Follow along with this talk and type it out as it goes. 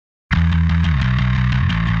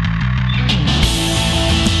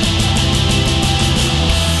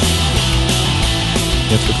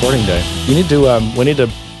it's recording day. You need to. We need to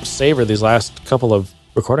savor these last couple of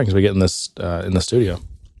recordings we get in this in the studio.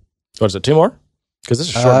 What is it? 2 more? Because this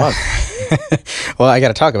is a short month. Well, I got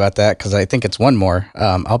to talk about that because I think it's 1 more.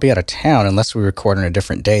 I'll be out of town unless we record on a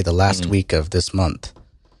different day the last week of this month.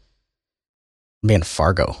 I'll be in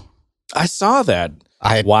Fargo. I saw that.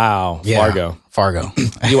 Wow. Yeah, Fargo.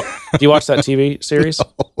 Do you watch that TV series?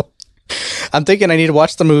 No. I'm thinking I need to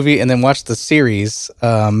watch the movie and then watch the series.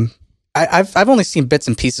 I've only seen bits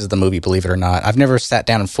and pieces of the movie, believe it or not. I've never sat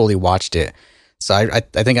down and fully watched it. So I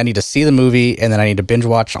think I need to see the movie and then I need to binge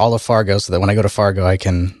watch all of Fargo so that when I go to Fargo, I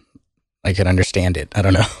can understand it. I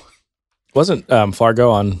don't know. Wasn't Fargo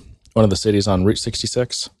on one of the cities on Route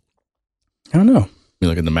 66? I don't know. Let me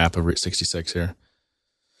look at the map of Route 66 here.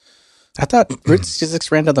 I thought Route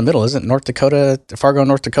 66 ran down the middle. Isn't North Dakota, Fargo,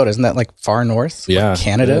 North Dakota? Isn't that like far north? Yeah, like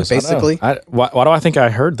Canada, basically. Why do I think I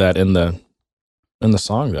heard that in the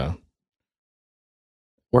song though?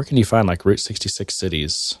 Where can you find like Route 66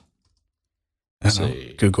 cities? I don't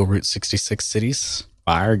know. Google Route 66 cities.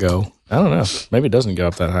 Fargo. I don't know. Maybe it doesn't go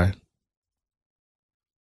up that high.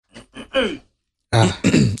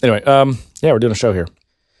 Anyway, yeah, we're doing a show here.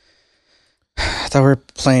 I thought we were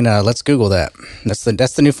playing Let's Google That. That's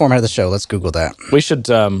the new format of the show. Let's Google That. We should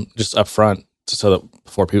just up front, so that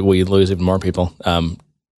before we lose even more people,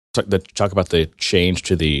 talk about the change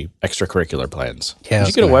to the extracurricular plans. Yeah,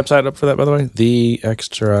 did you get a website up for that, by the way? The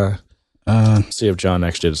extra. See if John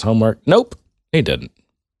actually did his homework. Nope, he didn't.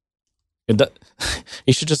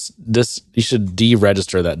 You should you should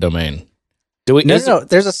deregister that domain. No.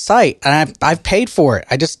 There's a site, and I've paid for it.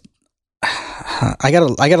 I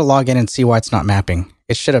gotta log in and see why it's not mapping.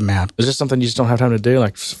 It should have mapped. Is this something you just don't have time to do?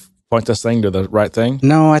 Like point this thing to the right thing?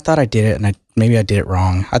 No, I thought I did it, and maybe I did it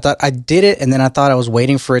wrong. I thought I did it, and then I thought I was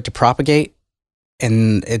waiting for it to propagate,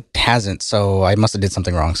 and it hasn't. So I must have did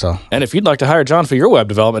something wrong. So. And if you'd like to hire John for your web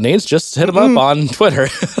development needs, just hit him up on Twitter.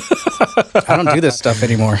 I don't do this stuff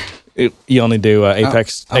anymore. You only do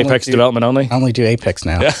Apex development only? I only do Apex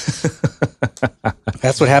now. Yeah.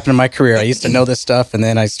 That's what happened in my career. I used to know this stuff, and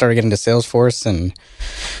then I started getting to Salesforce, and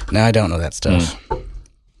now I don't know that stuff.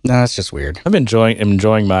 No, it's just weird. I'm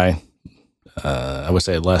enjoying my, I would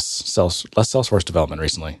say, less Salesforce development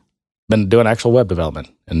recently. Been doing actual web development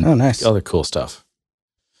and other cool stuff.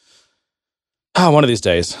 One of these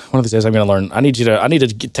days I'm going to learn. I need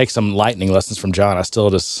to take some lightning lessons from John.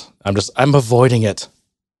 I'm avoiding it.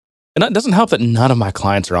 And it doesn't help that none of my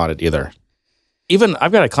clients are on it either. Even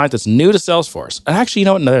I've got a client that's new to Salesforce. And actually, you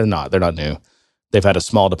know what? No, they're not. They're not new. They've had a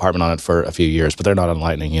small department on it for a few years, but they're not on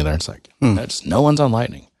Lightning either. It's like, no one's on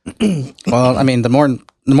Lightning. Well, I mean, the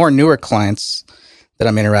more newer clients that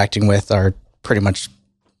I'm interacting with are pretty much,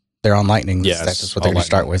 they're on Lightning. Yes, that's just what they're going to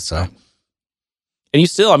start with. So. And you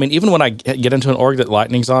still, I mean, even when I get into an org that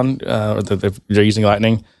Lightning's on, they're using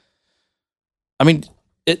Lightning, I mean,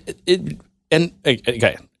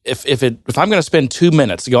 okay. If I'm going to spend 2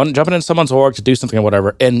 minutes jumping into someone's org to do something or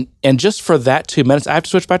whatever, and just for that 2 minutes, I have to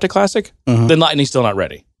switch back to Classic, then Lightning's still not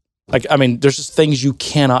ready. Like, I mean, there's just things you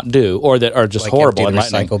cannot do or that are just like horrible in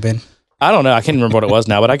Lightning. Recycle bin? I don't know. I can't remember what it was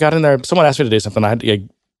now, but I got in there. Someone asked me to do something. I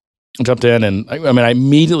jumped in, and I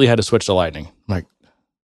immediately had to switch to Lightning. Like,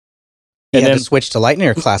 you had to switch to Lightning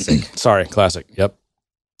or Classic? Sorry, Classic. Yep.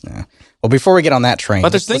 Yeah. Well, before we get on that train,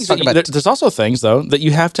 but there's there's also things though that you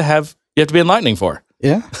have to be in Lightning for.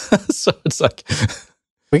 Yeah. So it's like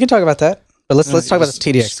we can talk about that, but let's talk about this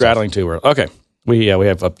TDX straddling two worlds. Okay. We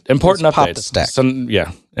have important updates. Pop the stack.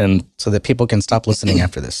 And so that people can stop listening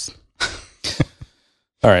after this.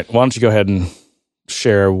 All right. Why don't you go ahead and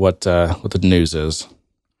share what the news is?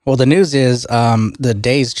 Well, the news is the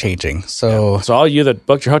day's changing. So all you that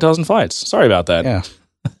booked your hotels and flights, sorry about that. Yeah.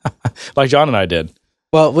 Like John and I did.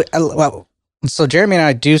 Well, so Jeremy and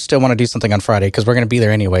I do still want to do something on Friday because we're going to be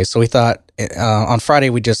there anyway. So we thought on Friday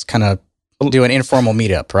we just kind of do an informal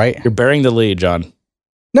meetup, right? You're bearing the lead, John.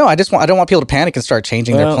 No, I don't want people to panic and start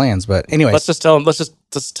changing their plans. But anyway, let's just tell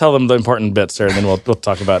them the important bits here, and then we'll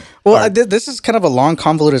talk about. Well, this is kind of a long,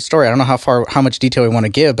 convoluted story. I don't know how much detail we want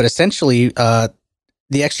to give, but essentially, the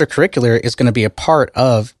extracurricular is going to be a part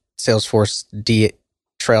of Salesforce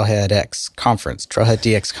Trailhead X conference, Trailhead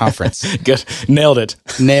DX conference. Good, nailed it.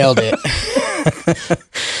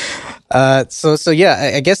 So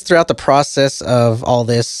yeah, I guess throughout the process of all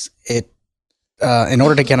this, in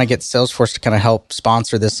order to kind of get Salesforce to kind of help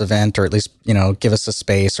sponsor this event, or at least, give us a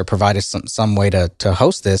space or provide us some way to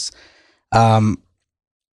host this,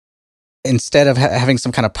 instead of having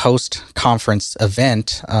some kind of post-conference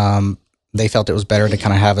event, they felt it was better to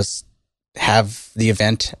kind of have the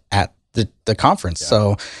event at the conference. Yeah.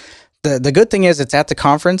 So The good thing is it's at the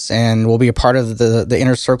conference, and we'll be a part of the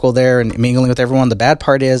inner circle there and mingling with everyone. The bad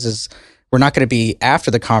part is we're not going to be after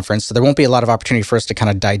the conference, so there won't be a lot of opportunity for us to kind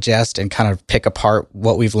of digest and kind of pick apart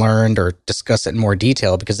what we've learned or discuss it in more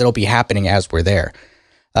detail, because it'll be happening as we're there.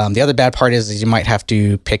 The other bad part is you might have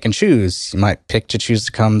to pick and choose. You might choose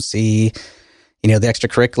to come see, the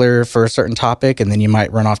extracurricular for a certain topic, and then you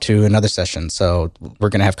might run off to another session. So we're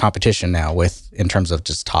going to have competition now in terms of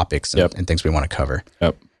just topics and things we want to cover.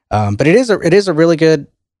 Yep. But it is a really good.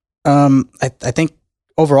 I think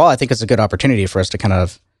overall, I think it's a good opportunity for us to kind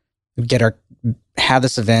of have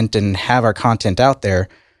this event and have our content out there.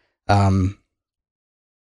 I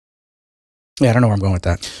don't know where I'm going with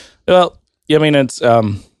that. Well, yeah, I mean, it's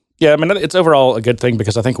overall a good thing,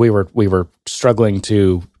 because I think we were struggling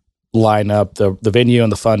to line up the venue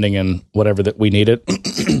and the funding and whatever that we needed.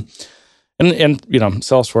 and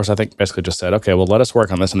Salesforce, I think, basically just said, okay, well, let us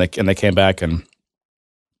work on this. And they came back and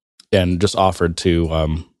just offered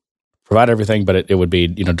to provide everything, but it would be,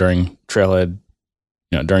 during Trailhead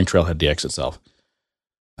DX itself.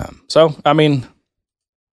 So, I mean,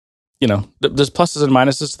 there's pluses and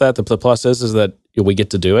minuses to that. The plus is that we get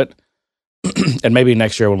to do it. And maybe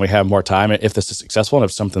next year when we have more time, if this is successful and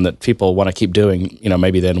if something that people want to keep doing,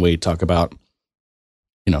 maybe then we talk about,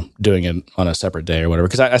 doing it on a separate day or whatever.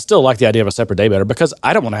 Because I still like the idea of a separate day better, because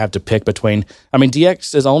I don't want to have to pick between,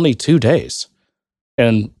 DX is only 2 days.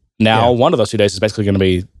 And now one of those 2 days is basically going to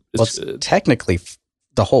be... It's technically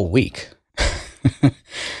the whole week.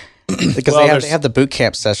 Because they have the boot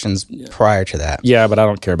camp sessions prior to that. Yeah, but I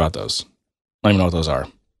don't care about those. I don't even know what those are.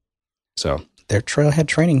 So they're Trailhead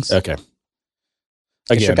trainings. Okay.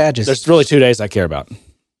 Get your badges. There's really 2 days I care about.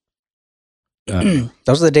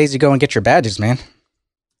 Those are the days you go and get your badges, man.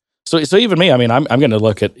 So even me, I'm going to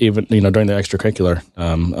look at even during the extracurricular.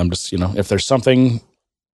 I'm just if there's something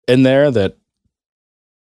in there that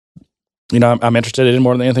I'm interested in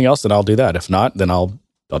more than anything else, then I'll do that. If not, then I'll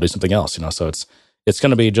do something else. So it's going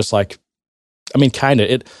to be just like, kind of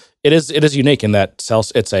it is unique in that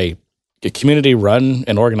it's a community run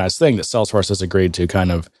and organized thing that Salesforce has agreed to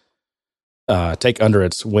kind of take under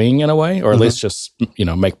its wing in a way, or at least just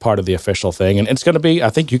make part of the official thing. And it's going to be, I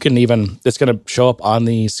think it's going to show up on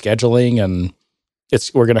the scheduling, and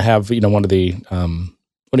we're going to have one of the what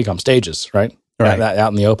do you call them, stages, right? Out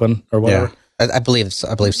in the open or whatever. Yeah, I believe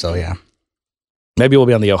so. Yeah. Maybe we'll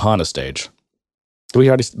be on the Ohana stage. Did we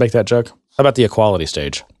already make that joke? How about the equality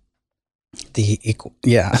stage? I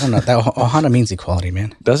don't know. That Ohana means equality,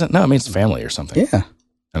 man. Does it? No, it means family or something. Yeah.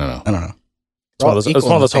 I don't know. It's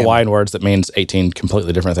one of those Hawaiian words that means 18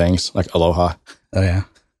 completely different things, like aloha. Oh, yeah.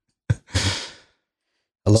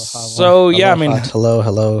 Aloha. So, yeah,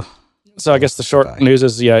 hello. So I guess the short news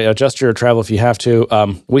is, adjust your travel if you have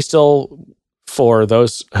to. We still, for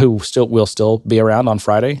those who will still be around on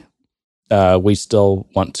Friday, we still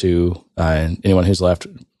want to, anyone who's left,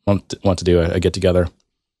 want to do a get-together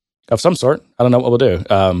of some sort. I don't know what we'll do.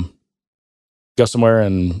 Go somewhere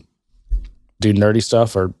and do nerdy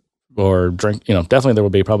stuff or drink. Definitely there will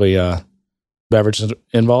be probably beverages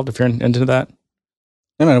involved if you're into that.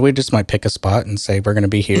 No, we just might pick a spot and say we're going to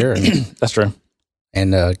be here. And, that's true.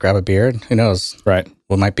 And grab a beer. Who knows? Right.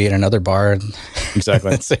 We might be at another bar.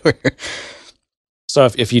 Exactly. So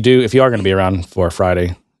if you are going to be around for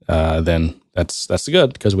Friday, then that's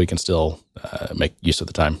good, because we can still make use of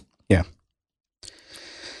the time. Yeah.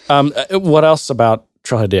 What else about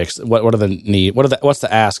Trailhead DX? What are the need? What's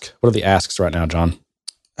the ask? What are the asks right now, John?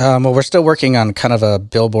 Well, we're still working on kind of a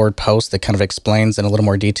billboard post that kind of explains in a little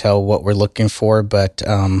more detail what we're looking for, but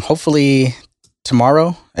hopefully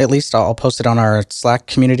tomorrow, at least, I'll post it on our Slack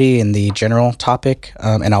community in the general topic,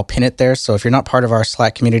 and I'll pin it there. So if you're not part of our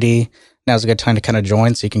Slack community, now's a good time to kind of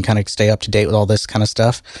join, so you can kind of stay up to date with all this kind of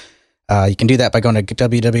stuff. You can do that by going to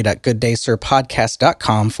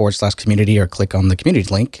www.gooddaysurpodcast.com/community, or click on the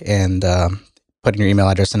community link and put in your email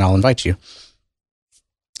address, and I'll invite you.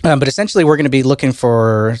 But essentially, we're going to be looking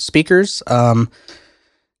for speakers. The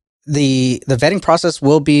vetting process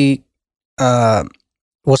will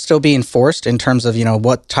still be enforced in terms of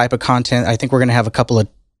what type of content. I think we're going to have a couple of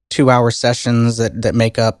 2-hour sessions that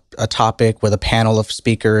make up a topic with a panel of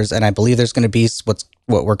speakers, and I believe there's going to be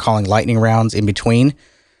what we're calling lightning rounds in between.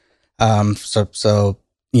 So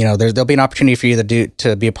there'll be an opportunity for you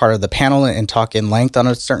to be a part of the panel and talk in length on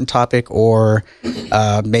a certain topic, or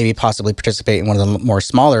maybe possibly participate in one of the more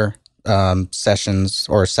smaller sessions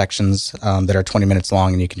or sections that are 20 minutes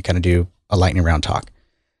long, and you can kind of do a lightning round talk.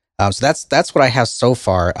 So that's what I have so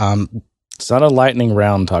far. It's not a lightning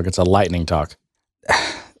round talk; it's a lightning talk.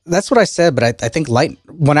 That's what I said, but I think when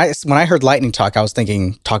I heard lightning talk, I was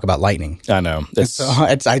thinking talk about lightning. I know. So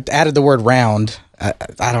I added the word round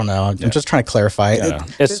I don't know. I'm just trying to clarify. Yeah.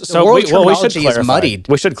 The world terminology is muddied.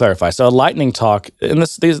 We should clarify. So Lightning Talk, and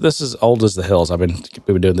this is old as the hills. We've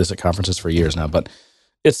been doing this at conferences for years now, but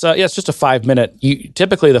it's it's just a 5-minute.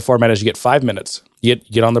 Typically the format is you get 5 minutes. You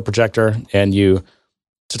get on the projector and to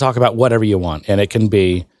talk about whatever you want, and it can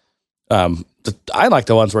be. I like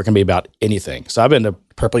the ones where it can be about anything. So I've been to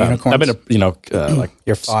Purple Unicorns. I've been to like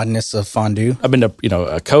your fondness of fondue. I've been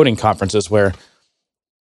to coding conferences where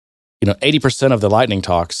 80% of the Lightning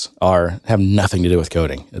talks have nothing to do with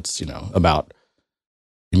coding. It's about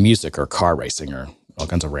music or car racing or all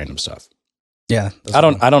kinds of random stuff. Yeah, I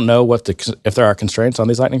don't know if there are constraints on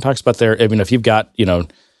these Lightning talks, but if you've got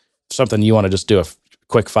something you want to just do a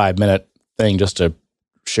quick 5-minute thing just to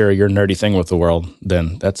share your nerdy thing with the world,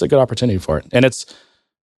 then that's a good opportunity for it. And it's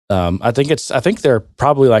I think they're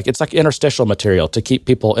probably it's like interstitial material to keep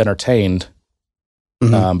people entertained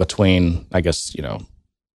between, I guess,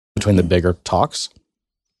 between the bigger talks.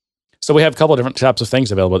 So we have a couple of different types of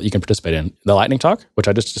things available that you can participate in. The Lightning Talk, which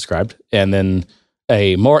I just described, and then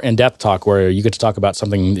a more in-depth talk where you get to talk about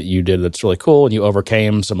something that you did that's really cool and you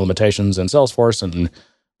overcame some limitations in Salesforce and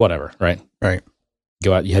whatever, right? Right.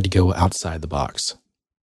 You had to go outside the box.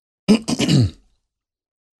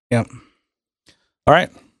 Yep. All right.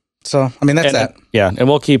 So, I mean, that's that. Yeah, and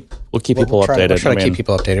we'll keep people updated. We'll try to keep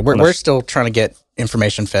people updated. We're still trying to get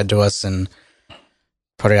information fed to us and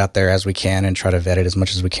put it out there as we can and try to vet it as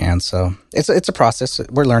much as we can. So it's a process.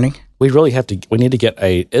 We're learning. We need to get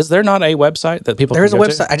is there not a website that people There is a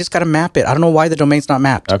website. I just got to map it. I don't know why the domain's not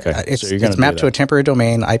mapped. Okay. It's mapped to a temporary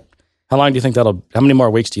domain. How long do you think how many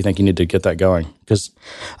more weeks do you think you need to get that going? Because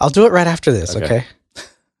I'll do it right after this. Okay.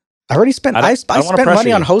 I already spent. I spent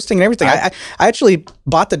money on hosting and everything. I actually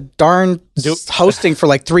bought the darn hosting for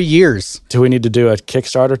like 3 years. Do we need to do a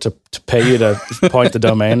Kickstarter to pay you to point the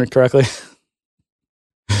domain correctly?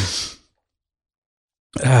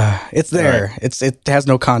 It's there. Right. It has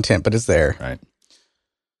no content, but it's there. Right.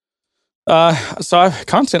 So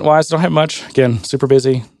content-wise, don't have much. Again, super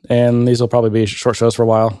busy, and these will probably be short shows for a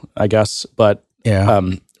while, I guess. But yeah,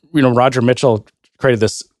 Roger Mitchell created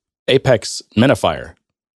this Apex minifier.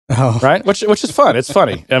 Oh. Right, which is fun. It's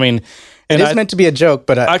funny. I mean, it is meant to be a joke,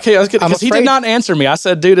 but because he did not answer me. I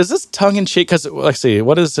said, "Dude, is this tongue in cheek?" Because let's see,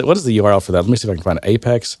 what is the URL for that? Let me see if I can find it.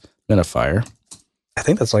 Apex minifier. I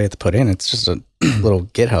think that's all you have to put in. It's just a little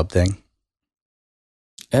GitHub thing.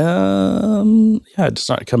 Yeah, it's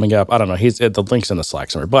not coming up. I don't know. The link's in the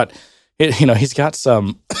Slack somewhere, but he's got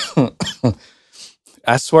some.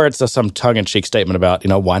 I swear it's some tongue in cheek statement about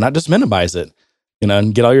why not just minimize it.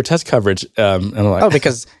 And get all your test coverage. And I'm like,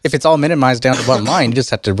 because if it's all minimized down to one line, you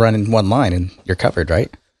just have to run in one line and you're covered, right?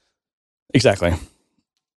 Exactly.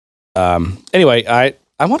 Anyway, I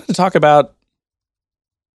wanted to talk about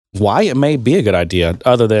why it may be a good idea,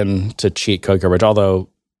 other than to cheat code coverage. Although,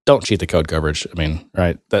 don't cheat the code coverage. I mean,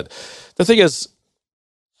 right? That the thing is.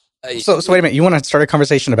 So wait a minute. You want to start a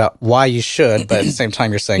conversation about why you should, but at the same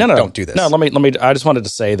time, you're saying don't do this. No, let me. I just wanted to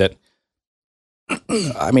say that.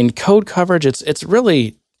 I mean, code coverage, it's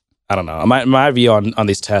really, I don't know. My view on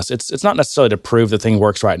these tests, it's not necessarily to prove the thing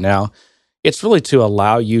works right now. It's really to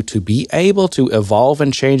allow you to be able to evolve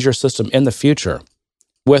and change your system in the future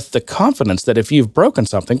with the confidence that if you've broken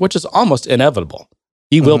something, which is almost inevitable,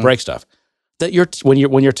 you will break stuff, that when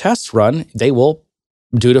your tests run, they will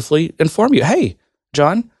dutifully inform you, hey,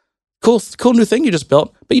 John, cool new thing you just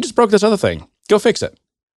built, but you just broke this other thing. Go fix it.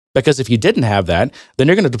 Because if you didn't have that, then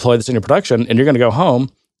you're going to deploy this in your production and you're going to go home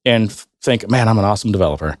and think, man, I'm an awesome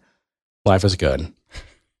developer. Life is good.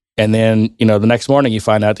 And then, the next morning you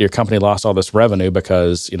find out that your company lost all this revenue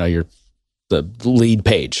because, you're the lead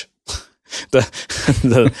page.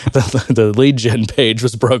 the lead gen page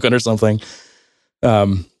was broken or something.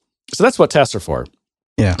 So that's what tests are for.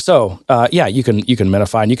 Yeah. So, you can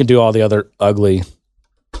minify and you can do all the other ugly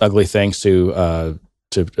things to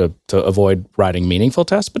avoid writing meaningful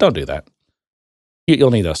tests, but don't do that.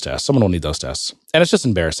 You'll need those tests. Someone will need those tests. And it's just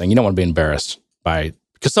embarrassing. You don't want to be embarrassed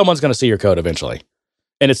because someone's going to see your code eventually.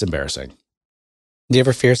 And it's embarrassing. Do you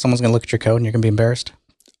ever fear someone's going to look at your code and you're going to be embarrassed?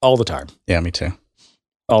 All the time. Yeah, me too.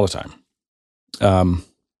 All the time.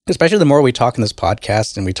 Especially the more we talk in this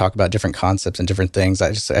podcast and we talk about different concepts and different things,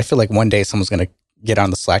 I feel like one day someone's going to get on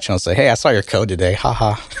the Slack channel and say, hey, I saw your code today. Ha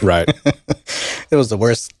ha. Right. It was the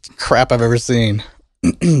worst crap I've ever seen.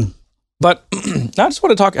 But I just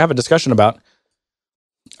want to have a discussion about,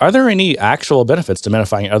 are there any actual benefits to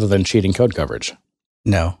minifying other than cheating code coverage?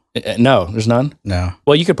 No. No, there's none? No.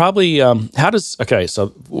 Well, you could probably, so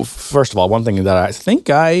first of all, one thing that I think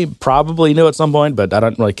I probably knew at some point, but I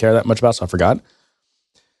don't really care that much about, so I forgot,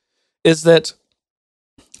 is that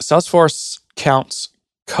Salesforce counts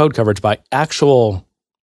code coverage by actual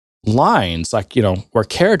lines, like, where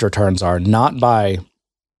character turns are, not by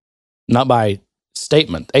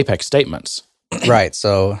Apex statements. Right.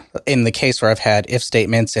 So in the case where I've had if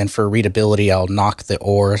statements, and for readability, I'll knock the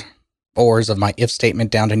ors of my if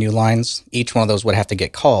statement down to new lines. Each one of those would have to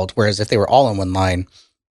get called. Whereas if they were all in one line,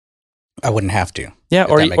 I wouldn't have to. Yeah.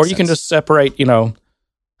 Or you can just separate,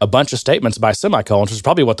 a bunch of statements by semicolons, which is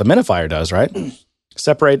probably what the minifier does, right?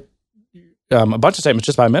 Separate a bunch of statements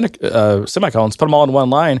just by semicolons, put them all in one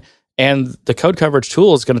line, and the code coverage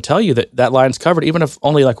tool is going to tell you that line's covered, even if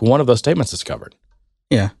only like one of those statements is covered.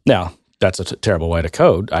 Yeah. Now, that's a terrible way to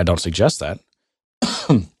code. I don't suggest that.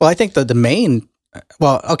 Well, I think the main...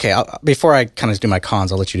 Well, okay, before I kind of do my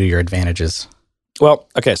cons, I'll let you do your advantages. Well,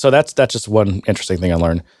 okay, so that's just one interesting thing I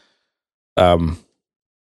learned.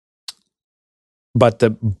 But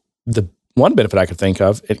the one benefit I could think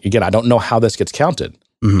of, again, I don't know how this gets counted,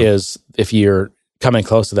 is if you're coming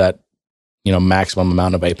close to that, maximum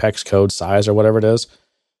amount of Apex code size or whatever it is.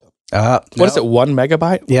 What is it, 1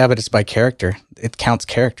 megabyte? Yeah, but it's by character. It counts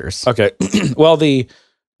characters. Okay. Well,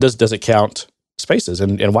 does it count spaces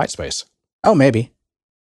in white space? Oh, maybe.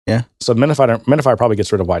 Yeah. So Minifier probably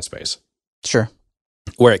gets rid of white space. Sure.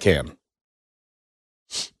 Where it can.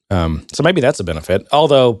 So maybe that's a benefit.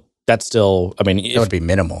 Although that's still, it would be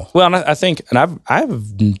minimal. Well, and I think, and I'm trying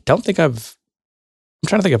to think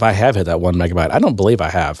if I have hit that 1 megabyte. I don't believe I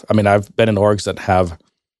have. I've been in orgs that have,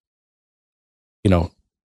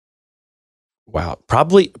 wow,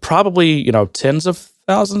 probably, tens of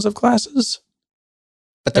thousands of classes.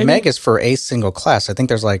 But the meg is for a single class. I think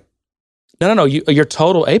there's like... No. Your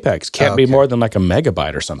total Apex can't be more than like a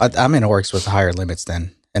megabyte or something. I'm in orgs with higher limits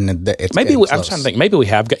then. And it's maybe I'm trying to think. Maybe we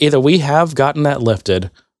have gotten that lifted,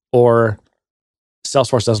 or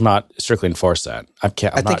Salesforce does not strictly enforce that. I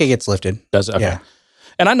think it gets lifted. Does it? Okay. Yeah.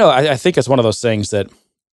 And I know. I think it's one of those things that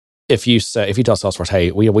if you tell Salesforce, hey,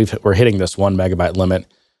 we're hitting this 1 megabyte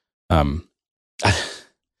limit,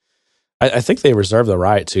 I think they reserve the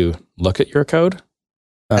right to look at your code.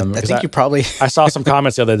 I think you probably... I saw some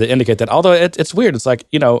comments the other day that indicate that, although it's weird. It's like,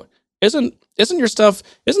 isn't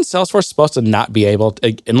Salesforce supposed to not be able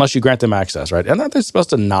to, unless you grant them access, right? Aren't they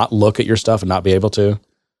supposed to not look at your stuff and not be able to?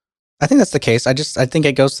 I think that's the case. I think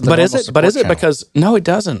it goes to the But is it channel. because, no, it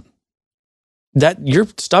doesn't. That your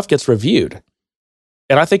stuff gets reviewed.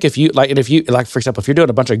 And I think if you, for example, if you're doing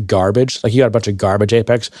a bunch of garbage, like you got a bunch of garbage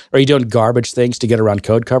Apex, or you're doing garbage things to get around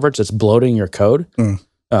code coverage that's bloating your code,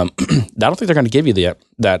 I don't think they're going to give you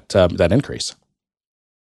that increase.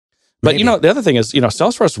 But, Maybe. The other thing is,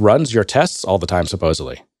 Salesforce runs your tests all the time,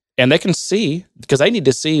 supposedly. And they can see, because they need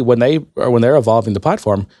to see when they're evolving the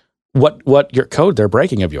platform, what your code they're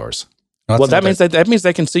breaking of yours. That means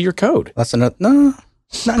they can see your code. That's no,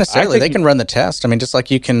 not necessarily. They can run the test. Just like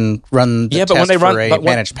you can run the test for a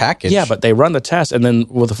managed package. Yeah, but they run the test, and then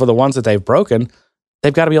for the ones that they've broken,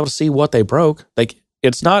 they've got to be able to see what they broke. Like,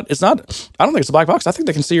 it's not, I don't think it's a black box. I think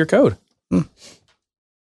they can see your code.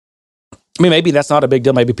 Maybe that's not a big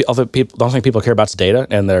deal. Maybe other people don't think people care about data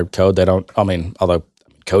and their code. They don't, although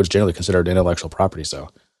code's generally considered intellectual property, so.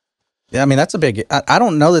 Yeah, that's a big, I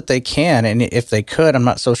don't know that they can, and if they could, I'm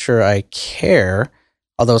not so sure I care,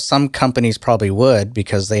 although some companies probably would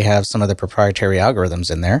because they have some of the proprietary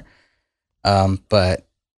algorithms in there. But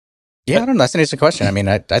yeah, I don't know. That's an interesting question.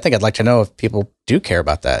 I think I'd like to know if people do care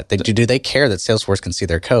about that. Do they care that Salesforce can see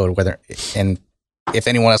their code, and if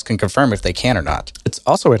anyone else can confirm if they can or not? It's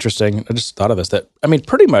also interesting, I just thought of this, that,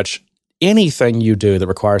 pretty much anything you do that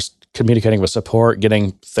requires communicating with support,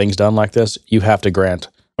 getting things done like this, you have to grant.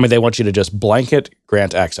 They want you to just blanket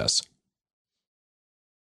grant access.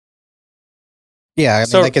 Yeah,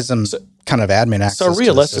 that gives them kind of admin access. So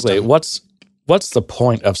realistically, what's the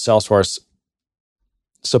point of Salesforce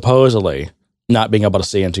supposedly not being able to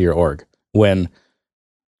see into your org when,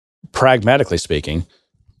 pragmatically speaking,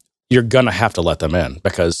 you're going to have to let them in,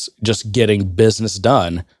 because just getting business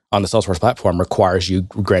done on the Salesforce platform requires you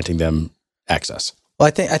granting them access. Well,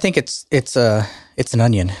 I think it's an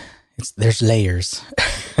onion. There's layers.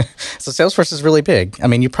 So Salesforce is really big.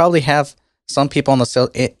 You probably have some people in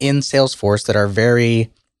Salesforce that are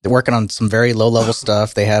they're working on some very low level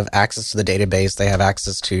stuff. They have access to the database. They have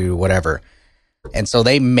access to whatever. And so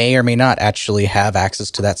they may or may not actually have access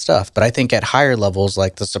to that stuff. But I think at higher levels,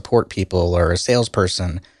 like the support people or a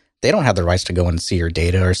salesperson, they don't have the rights to go and see your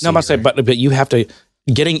data or see. No, I'm not saying, but you have to.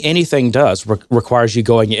 Getting anything requires you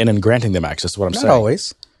going in and granting them access. Is what I'm saying. Not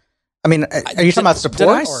always. Are you talking about support? Did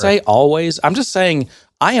I say always? I'm just saying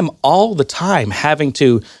I am all the time having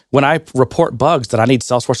to, when I report bugs that I need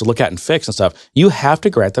Salesforce to look at and fix and stuff, you have to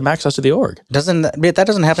grant them access to the org. That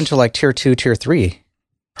doesn't happen until like tier 2, tier 3.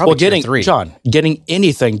 probably tier 3. John, getting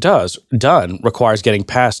anything done requires getting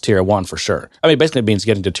past tier 1 for sure. I mean, basically it means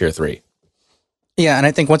getting to tier 3. Yeah, and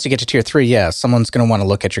I think once you get to tier 3, yeah, someone's going to want to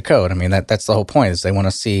look at your code. I mean, that's the whole point, is they want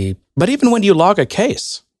to see. But even when you log a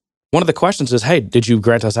case, one of the questions is, hey, did you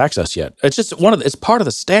grant us access yet? It's just it's part of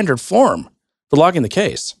the standard form for logging the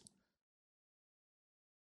case.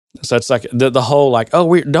 So it's like the whole like,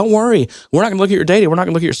 oh, don't worry, we're not going to look at your data, we're not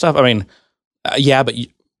going to look at your stuff. I mean, yeah, but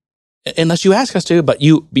unless you ask us to, but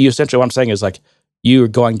you essentially what I'm saying is like, you're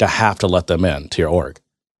going to have to let them in to your org.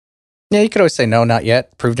 Yeah, you could always say no, not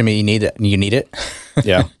yet. Prove to me you need it, and you need it.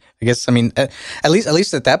 Yeah, I guess. I mean, at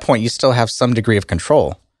least at that point, you still have some degree of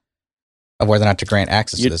control of whether or not to grant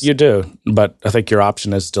access to this. You do, but I think your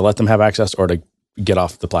option is to let them have access or to get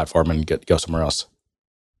off the platform and go somewhere else.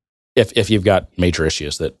 If you've got major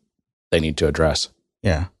issues that they need to address.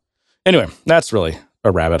 Yeah. Anyway, that's really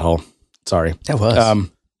a rabbit hole. Sorry. That was.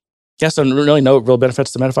 Yes, and really no real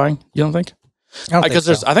benefits to Medifying, you don't think? I think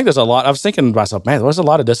so. I think there's a lot. I was thinking to myself, man, there's a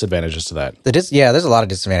lot of disadvantages to that. There's a lot of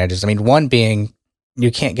disadvantages. I mean, one being you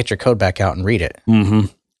can't get your code back out and read it. Mm-hmm.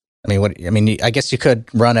 I guess you could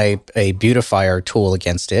run a beautifier tool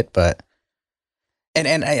against it, but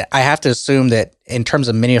and I have to assume that in terms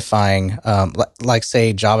of minifying, like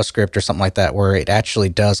say JavaScript or something like that, where it actually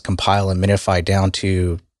does compile and minify down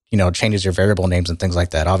to, changes your variable names and things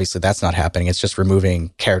like that. Obviously, that's not happening. It's just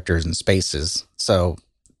removing characters and spaces. So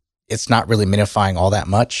it's not really minifying all that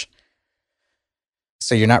much.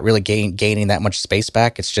 So you're not really gaining that much space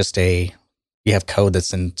back. It's just you have code that's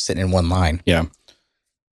sitting in one line. Yeah.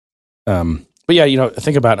 But yeah,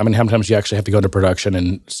 think about, how many times you actually have to go into production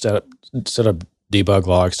and set up debug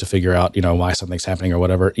logs to figure out, why something's happening or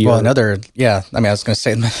whatever. I was going to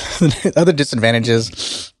say the other disadvantage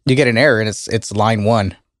is you get an error and it's line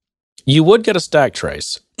 1. You would get a stack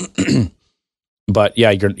trace. But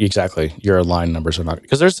yeah, your line numbers are not,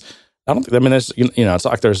 because there's it's not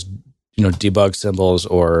like there's, debug symbols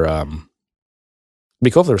or, it'd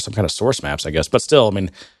be cool if there was some kind of source maps, I guess. But still,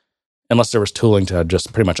 unless there was tooling to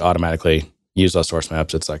just pretty much automatically use those source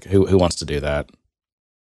maps, it's like, who wants to do that?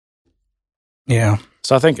 Yeah.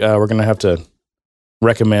 So I think we're going to have to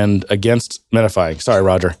recommend against Medifying. Sorry,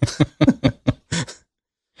 Roger.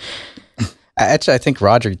 Actually, I think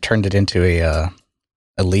Roger turned it into a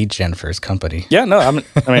lead gen for his company. Yeah, no,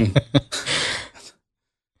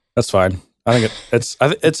 that's fine. I think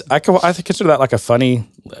I consider that like a funny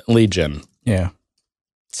lead gen. Yeah.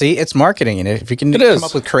 See, it's marketing, and if you can come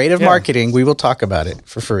up with creative marketing, we will talk about it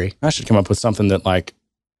for free. I should come up with something that, like,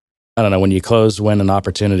 I don't know, when you win an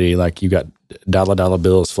opportunity, like you got dollar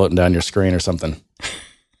bills floating down your screen or something.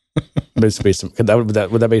 Would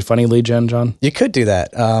that be a funny lead gen, John? You could do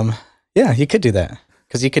that. Yeah, you could do that,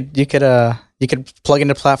 because you could plug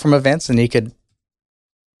into platform events and you could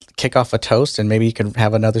kick off a toast, and maybe you could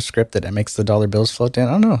have another script that makes the dollar bills float down.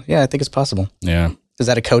 I don't know. Yeah, I think it's possible. Yeah. Is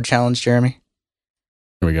that a code challenge, Jeremy?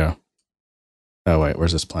 Here we go. Oh wait,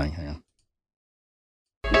 where's this playing? Hang on.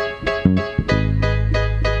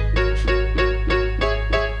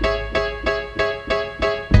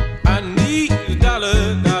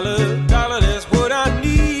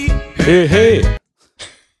 Hey.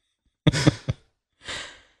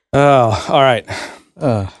 Oh, all right.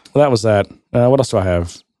 Well, that was that. What else do I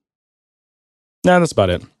have? No, that's about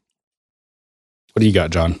it. What do you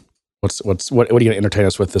got, John? What are you going to entertain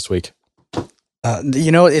us with this week?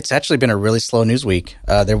 It's actually been a really slow news week.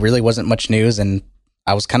 There really wasn't much news, and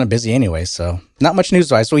I was kind of busy anyway, so not much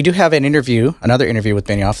news-wise. So we do have another interview with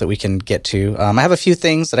Benioff that we can get to. I have a few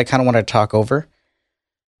things that I kind of want to talk over.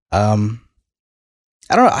 I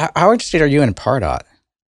don't know. How interested are you in Pardot?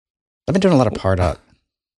 I've been doing a lot of Pardot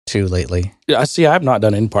too lately. Yeah, I see. I have not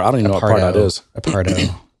done any Pardot. I don't even know what Pardot is. Pardo.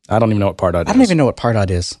 I don't even know what Pardot is. I don't even know what Pardot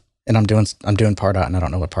is. And I'm doing Pardot, and I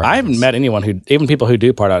don't know what Pardot is. I haven't met anyone even people who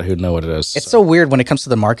do Pardot who know what it is. It's so weird when it comes to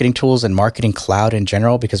the marketing tools and marketing cloud in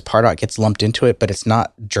general, because Pardot gets lumped into it, but it's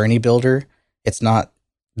not Journey Builder. It's not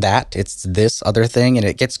that. It's this other thing. And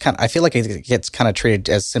I feel like it gets kind of treated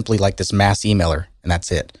as simply like this mass emailer, and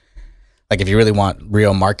that's it. Like if you really want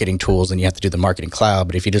real marketing tools, then you have to do the marketing cloud.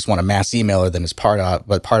 But if you just want a mass emailer, then it's Pardot.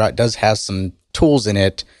 But Pardot does have some tools in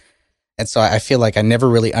it. And so I feel like I never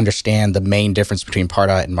really understand the main difference between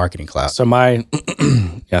Pardot and Marketing Cloud. So my,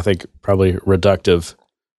 I think probably reductive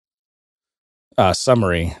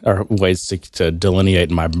summary or ways to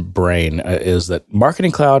delineate in my brain is that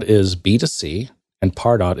Marketing Cloud is B2C and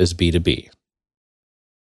Pardot is B2B.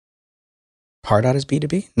 Pardot is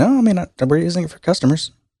B2B? No, we're using it for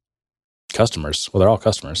customers. Customers? Well, they're all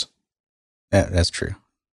customers. Yeah, that's true.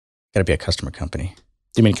 Got to be a customer company.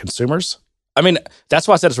 Do you mean consumers? That's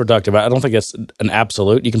why I said it's reductive. I don't think it's an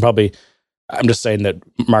absolute. You can probably, I'm just saying that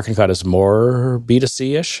Marketing Cloud is more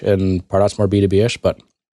B2C-ish and Pardot's more B2B-ish, but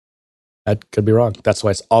that could be wrong. That's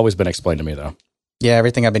why it's always been explained to me, though. Yeah,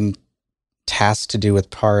 everything I've been tasked to do with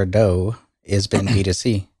Pardot has been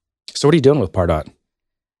B2C. So what are you doing with Pardot?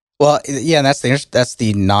 Well, yeah, and that's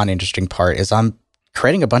the non-interesting part is I'm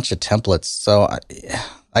creating a bunch of templates. So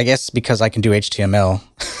I guess because I can do HTML.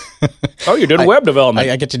 Oh, you're doing web development.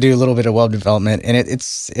 I get to do a little bit of web development, and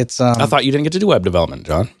it's. I thought you didn't get to do web development,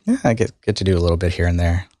 John. Yeah, I get to do a little bit here and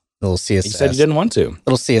there. A little CSS. You said you didn't want to.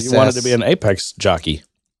 Little CSS. You wanted to be an Apex jockey.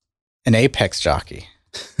 An Apex jockey.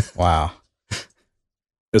 Wow.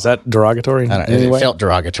 Is that derogatory? I don't know, it felt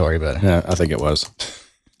derogatory, but yeah, I think it was.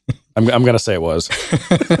 I'm going to say it was.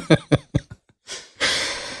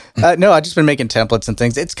 No, I've just been making templates and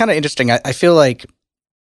things. It's kind of interesting. I feel like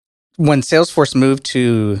when Salesforce moved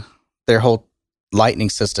to their whole Lightning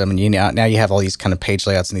system, and now you have all these kind of page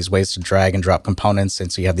layouts and these ways to drag and drop components,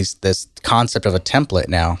 and so you have this concept of a template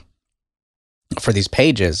now for these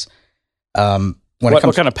pages.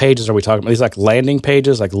 What kind of pages are we talking about? These like landing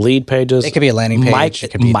pages, like lead pages? It could be a landing page.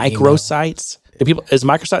 It could be microsites. Is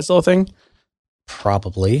microsite still a thing?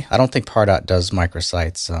 Probably. I don't think Pardot does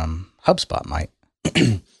microsites. HubSpot might.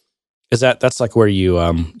 That's like where you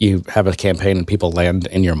have a campaign and people land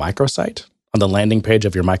in your microsite on the landing page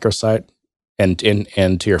of your microsite and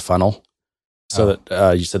to your funnel, so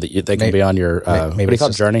that you said that they can be on your what do you call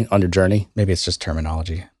it, journey, on your journey. Maybe it's just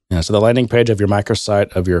terminology. Yeah. So the landing page of your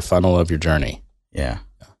microsite of your funnel of your journey. Yeah.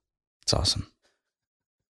 It's awesome.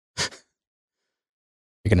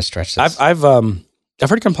 You're gonna stretch this. I've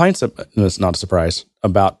heard complaints. It's not a surprise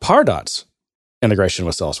about Pardot's integration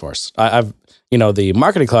with Salesforce. The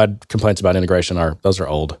Marketing Cloud complaints about integration are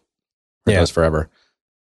old. Those forever.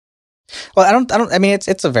 Well, I mean,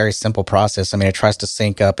 it's a very simple process. I mean, it tries to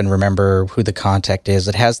sync up and remember who the contact is.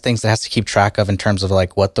 It has things that it has to keep track of in terms of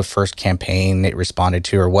like what the first campaign it responded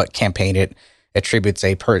to or what campaign it attributes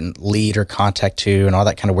a pertinent lead or contact to and all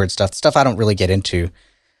that kind of weird stuff. Stuff I don't really get into.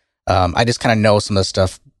 I just kind of know some of the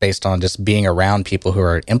stuff based on just being around people who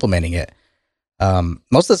are implementing it.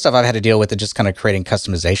 Most of the stuff I've had to deal with is just kind of creating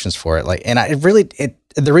customizations for it. Like, and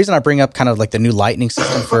the reason I bring up kind of like the new Lightning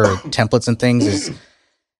system for templates and things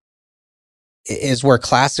is where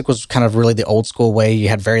Classic was kind of really the old school way. You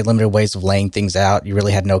had very limited ways of laying things out. You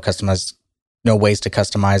really had no ways to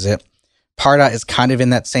customize it. Pardot is kind of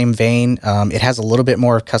in that same vein. It has a little bit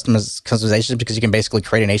more customization because you can basically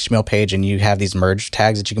create an HTML page and you have these merge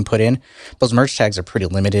tags that you can put in. Those merge tags are pretty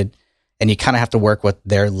limited, and you kind of have to work with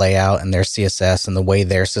their layout and their CSS and the way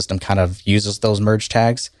their system kind of uses those merge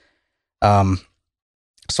tags. So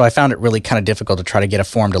I found it really kind of difficult to try to get a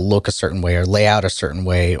form to look a certain way or lay out a certain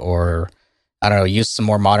way, or I don't know, use some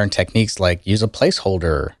more modern techniques like use a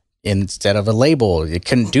placeholder instead of a label. You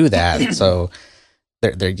couldn't do that. So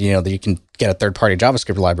you can get a third-party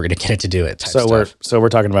JavaScript library to get it to do it. So we're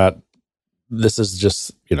talking about, this is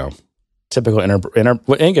just, typical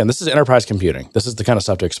again, this is enterprise computing. This is the kind of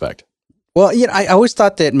stuff to expect. Well, I always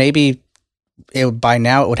thought that maybe by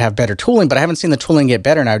now it would have better tooling, but I haven't seen the tooling get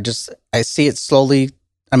better, and I see it slowly.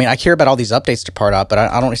 I mean, I hear about all these updates to Pardot, but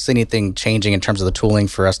I don't see anything changing in terms of the tooling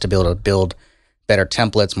for us to be able to build better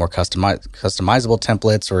templates, more customizable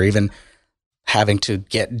templates, or even having to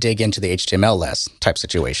dig into the HTML less type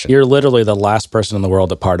situation. You're literally the last person in the world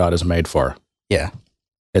that Pardot is made for. Yeah.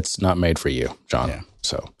 It's not made for you, John. Yeah.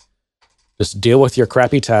 So just deal with your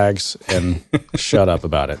crappy tags and shut up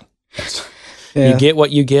about it. Yeah. You get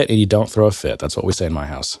what you get and you don't throw a fit. That's what we say in my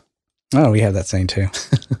house. Oh, we have that saying too.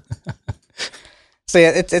 So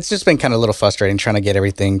yeah, it's just been kind of a little frustrating trying to get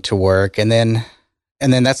everything to work. And then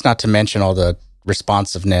that's not to mention all the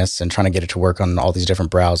responsiveness and trying to get it to work on all these different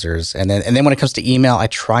browsers. And then when it comes to email, I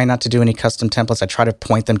try not to do any custom templates. I try to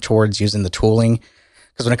point them towards using the tooling.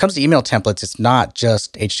 Because when it comes to email templates, it's not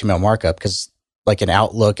just HTML markup. Because like in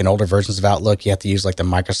Outlook and older versions of Outlook, you have to use like the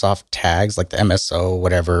Microsoft tags, like the MSO,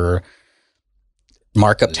 whatever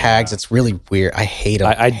markup tags. It's really weird. I hate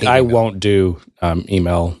them. I won't do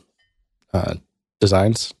email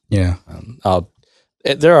designs. Yeah.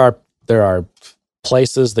 There are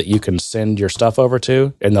places that you can send your stuff over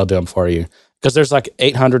to, and they'll do them for you. Because there's like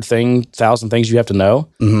 1,000 things you have to know,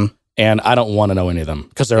 and I don't want to know any of them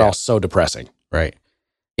because they're all so depressing. Right.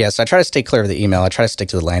 Yeah, so I try to stay clear of the email. I try to stick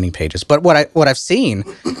to the landing pages. But what I've seen,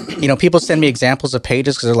 people send me examples of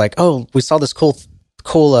pages because they're like, "Oh, we saw this cool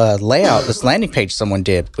layout, this landing page someone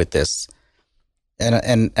did with this,"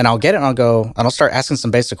 and I'll get it and I'll go and I'll start asking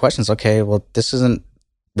some basic questions. Okay, well, this isn't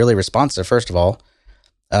really responsive. First of all,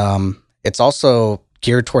 it's also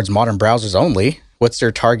geared towards modern browsers only. What's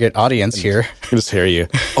your target audience here? I can just hear you.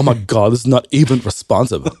 Oh my God, this is not even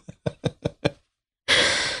responsive.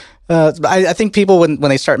 I think people, when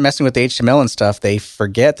they start messing with the HTML and stuff, they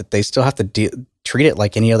forget that they still have to treat it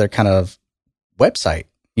like any other kind of website.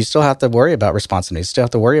 You still have to worry about responsiveness. You still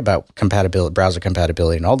have to worry about compatibility, browser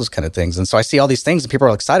compatibility, and all those kind of things. And so I see all these things, and people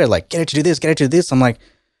are excited, like, get it to do this, get it to do this. I'm like,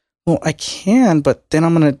 well, I can, but then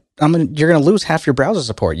you're gonna lose half your browser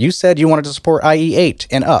support. You said you wanted to support IE8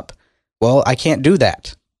 and up. Well, I can't do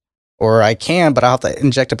that. Or I can, but I'll have to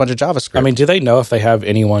inject a bunch of JavaScript. I mean, do they know if they have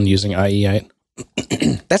anyone using IE8?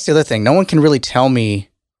 That's the other thing. No one can really tell me,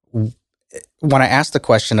 when I ask the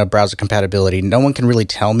question of browser compatibility, no one can really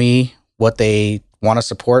tell me what they want to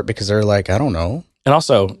support because they're like, I don't know. And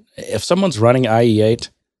also, if someone's running IE8,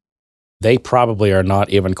 they probably are not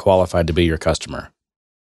even qualified to be your customer.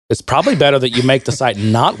 It's probably better that you make the site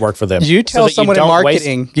not work for them. You tell someone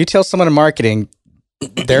in marketing,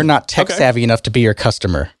 they're not tech savvy enough to be your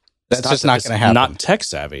customer. That's just not going to happen. Not tech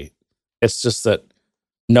savvy. It's just that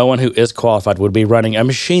no one who is qualified would be running a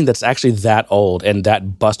machine that's actually that old and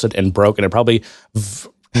that busted and broken and probably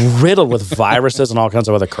riddled with viruses and all kinds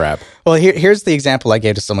of other crap. Well, here's the example I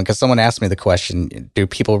gave to someone, because someone asked me the question, do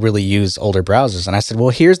people really use older browsers? And I said, well,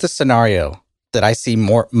 here's the scenario that I see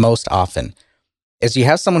most often, is you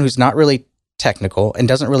have someone who's not really technical and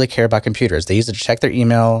doesn't really care about computers. They use it to check their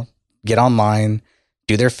email, get online,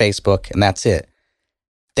 do their Facebook, and that's it.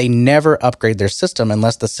 They never upgrade their system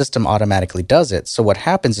unless the system automatically does it. So what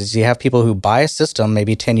happens is you have people who buy a system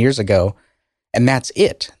maybe 10 years ago, and that's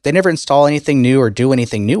it. They never install anything new or do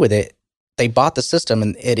anything new with it. They bought the system,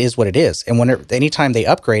 and it is what it is. And anytime they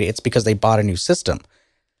upgrade, it's because they bought a new system.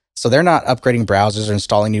 So they're not upgrading browsers or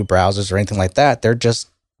installing new browsers or anything like that. They're just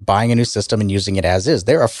buying a new system and using it as is.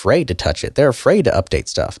 They're afraid to touch it. They're afraid to update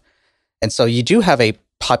stuff. And so you do have a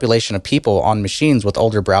population of people on machines with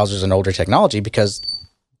older browsers and older technology because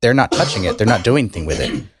they're not touching it. They're not doing anything with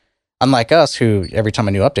it. Unlike us, who every time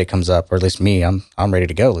a new update comes up, or at least me, I'm ready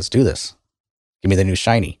to go. Let's do this. Give me the new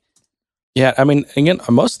shiny. Yeah, I mean, again,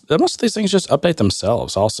 most of these things just update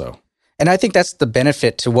themselves also. And I think that's the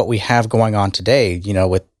benefit to what we have going on today,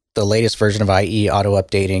 with the latest version of IE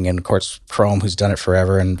auto-updating, and of course, Chrome, who's done it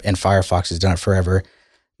forever, and Firefox has done it forever.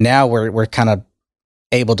 Now we're kind of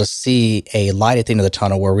able to see a light at the end of the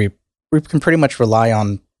tunnel where we can pretty much rely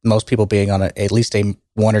on most people being on at least a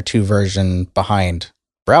 1 or 2 version behind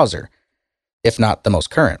browser, if not the most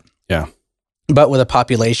current. Yeah. But with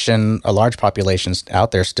a large population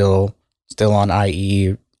out there still on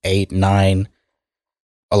IE 8, 9,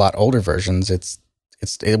 a lot older versions,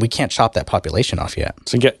 we can't chop that population off yet.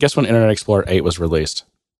 So guess when Internet Explorer 8 was released?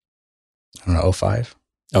 I don't know, 05?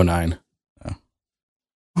 09.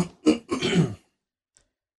 Oh.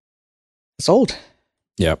 It's old.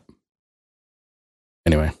 Yep.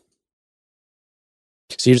 Anyway.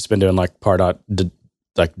 So you've just been doing like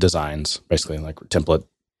designs, basically, like template.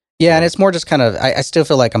 Yeah, and it's more just kind of, I still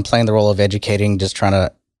feel like I'm playing the role of educating, just trying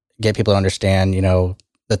to get people to understand,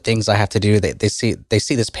 the things I have to do. They see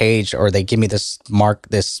this page, or they give me this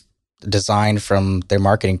design from their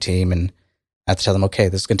marketing team, and I have to tell them, okay,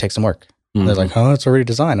 this is going to take some work. Mm-hmm. They're like, oh, it's already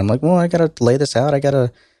designed. I'm like, well, I got to lay this out. I got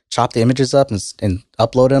to chop the images up and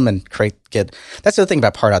upload them and that's the other thing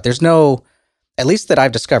about Pardot. There's no, at least that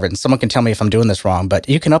I've discovered, and someone can tell me if I'm doing this wrong, but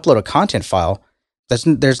you can upload a content file.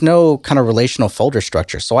 There's no kind of relational folder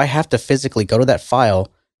structure. So I have to physically go to that file,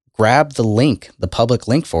 grab the link, the public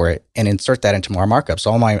link for it, and insert that into our markup. So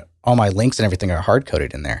all my links and everything are hard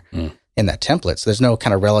coded in there in that template. So there's no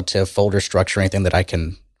kind of relative folder structure or anything that I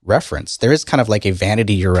can reference. There is kind of like a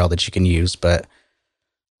vanity URL that you can use, but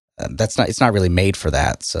it's not really made for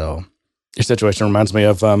that. So your situation reminds me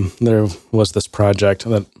of there was this project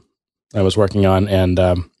that I was working on, and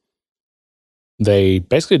they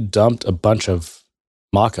basically dumped a bunch of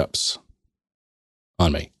mock-ups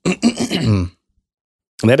on me. And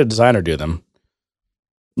they had a designer do them,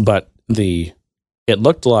 but it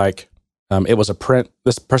looked like it was a print.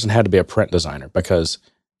 This person had to be a print designer because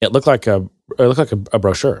it looked like a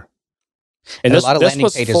brochure. And a lot of landing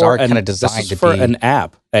pages are kind of designed to be an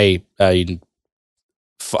app, a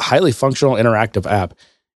highly functional interactive app,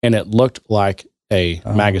 and it looked like a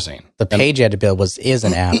magazine. The page you had to build is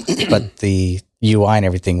an app, but the UI and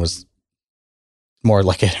everything was more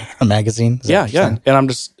like a magazine. Yeah. And I'm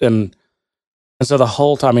just and so the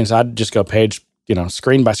whole time, I'd just go page,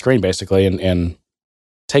 screen by screen basically, and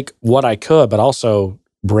take what I could, but also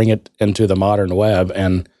bring it into the modern web.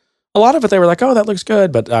 And a lot of it, they were like, "Oh, that looks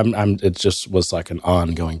good," but it just was like an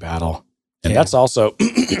ongoing battle. And that's also,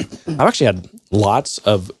 I've actually had lots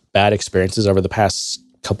of bad experiences over the past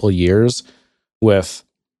couple of years with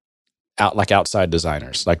outside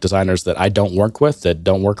designers, like designers that I don't work with, that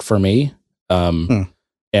don't work for me.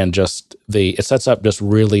 and just it sets up just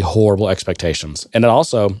really horrible expectations. And it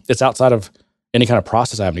also, it's outside of any kind of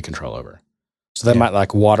process I have any control over. So they might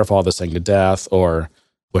like waterfall this thing to death, or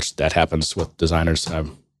which that happens with designers.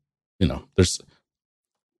 There's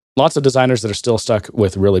lots of designers that are still stuck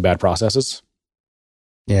with really bad processes.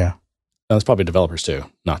 Yeah. And that's probably developers too.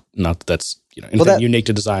 Not that that's anything unique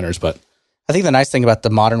to designers, but I think the nice thing about the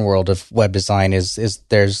modern world of web design is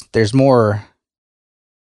there's more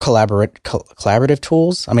collaborative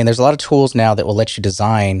tools. I mean, there's a lot of tools now that will let you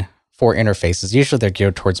design for interfaces. Usually they're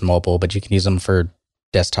geared towards mobile, but you can use them for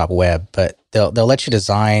desktop web. But they'll let you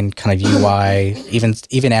design kind of UI,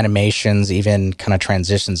 even animations, even kind of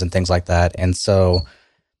transitions and things like that. And so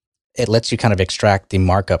it lets you kind of extract the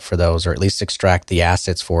markup for those, or at least extract the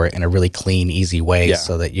assets for it in a really clean, easy way,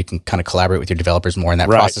 so that you can kind of collaborate with your developers more, and that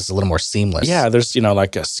process is a little more seamless. Yeah, there's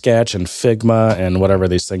like a Sketch and Figma and whatever,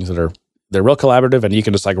 these things they're real collaborative, and you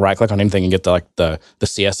can just like right click on anything and get the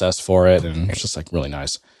CSS for it, and it's just like really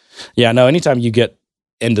nice. Yeah, no, anytime you get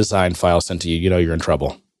InDesign files sent to you, you're in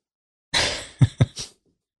trouble.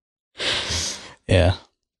 Yeah.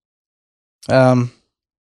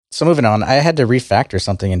 So moving on, I had to refactor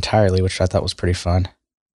something entirely, which I thought was pretty fun.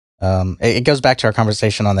 It goes back to our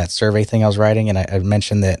conversation on that survey thing I was writing, and I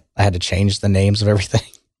mentioned that I had to change the names of everything.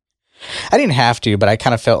 I didn't have to, but I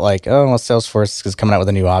kind of felt like, Salesforce is coming out with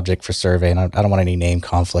a new object for survey, and I don't want any name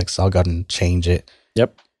conflicts, so I'll go ahead and change it.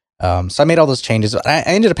 Yep. So I made all those changes. I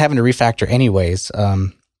ended up having to refactor anyways. I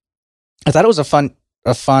thought it was a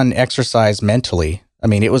fun exercise mentally. I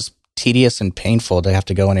mean, it was tedious and painful to have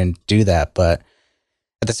to go in and do that, but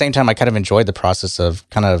at the same time, I kind of enjoyed the process of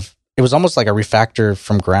it was almost like a refactor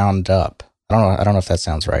from ground up. I don't know if that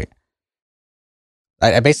sounds right.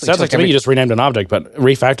 I basically sounds like to me you just renamed an object, but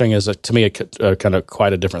refactoring is to me a kind of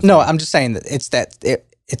quite a different thing. No, I'm just saying that it's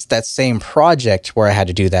that same project where I had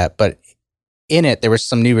to do that, but in it there were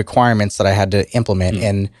some new requirements that I had to implement.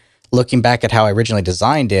 And looking back at how I originally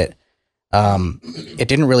designed it, it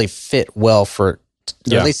didn't really fit well for.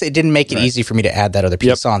 Or at least it didn't make it easy for me to add that other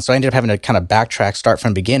piece on. So I ended up having to kind of backtrack, start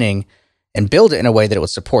from the beginning, and build it in a way that it would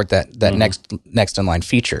support that next inline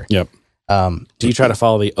feature. Yep. Do you try to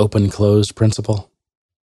follow the open-closed principle?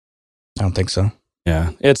 I don't think so.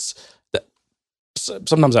 Yeah.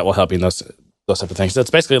 Sometimes that will help you in those type of things.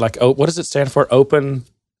 That's basically like, what does it stand for? Open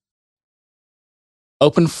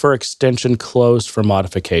for extension, closed for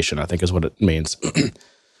modification, I think is what it means. So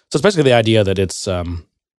it's basically the idea that it's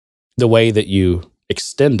the way that you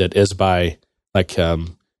extend it is by like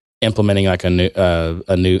implementing like a new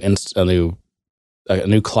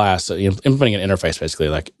class, implementing an interface basically,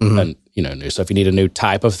 like new. So if you need a new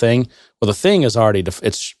type of thing, well, the thing is already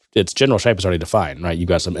its general shape is already defined, right? You've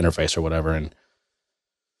got some interface or whatever, and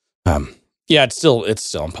it's still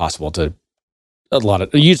impossible to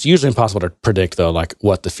it's usually impossible to predict though, like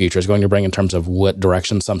what the future is going to bring in terms of what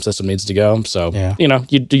direction some system needs to go. So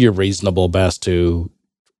you do your reasonable best to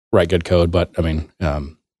write good code, but I mean,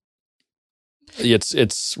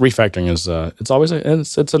 it's refactoring is it's always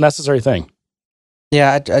it's a necessary thing.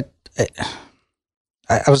 Yeah,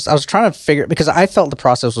 I was trying to figure, because I felt the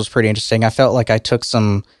process was pretty interesting. I felt like I took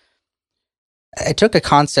a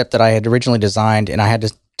concept that I had originally designed, and I had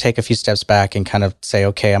to take a few steps back and kind of say,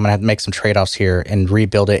 okay, I'm gonna have to make some trade-offs here and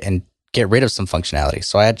rebuild it and get rid of some functionality.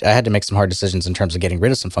 So I had to make some hard decisions in terms of getting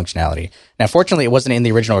rid of some functionality. Now, fortunately, it wasn't in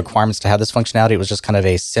the original requirements to have this functionality. It was just kind of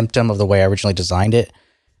a symptom of the way I originally designed it,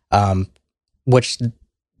 which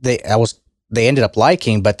they ended up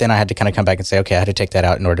liking. But then I had to kind of come back and say, okay, I had to take that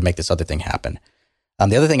out in order to make this other thing happen.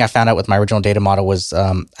 The other thing I found out with my original data model was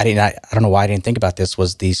I don't know why I didn't think about this,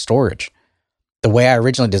 was the storage. The way I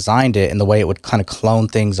originally designed it and the way it would kind of clone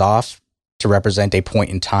things off to represent a point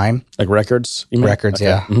in time, like records. Records, okay.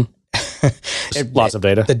 Yeah. Mm-hmm. Lots of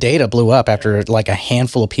data. The data blew up after like a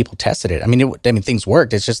handful of people tested it. I mean, things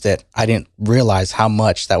worked. It's just that I didn't realize how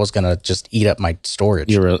much that was going to just eat up my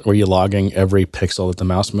storage. Were you logging every pixel that the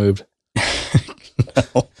mouse moved?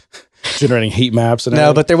 No. Generating heat maps and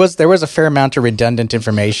everything? But there was a fair amount of redundant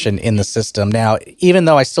information in the system. Now, even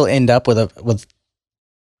though I still end up with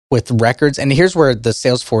records, and here's where the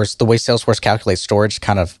way Salesforce calculates storage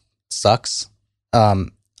kind of sucks. I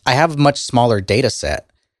have a much smaller data set,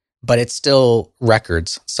 but it's still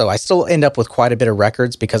records. So I still end up with quite a bit of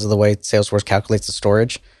records because of the way Salesforce calculates the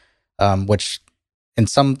storage, which in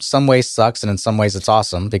some ways sucks, and in some ways it's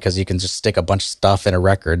awesome because you can just stick a bunch of stuff in a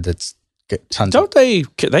record that's tons. Don't they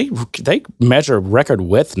measure record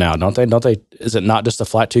width now? Don't they? Is it not just a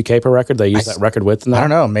flat 2K per record? They use that record width now? I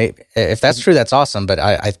don't know. Maybe if that's true, that's awesome. But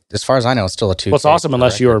I as far as I know, it's still a 2K. Well, it's awesome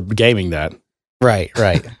unless you're gaming that. Right.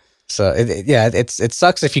 So it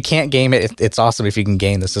sucks if you can't game it. It's awesome if you can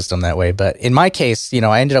game the system that way. But in my case,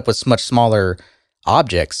 I ended up with much smaller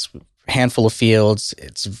objects, handful of fields.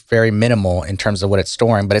 It's very minimal in terms of what it's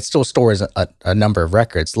storing, but it still stores a number of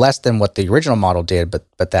records, less than what the original model did,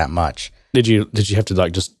 but that much. Did you have to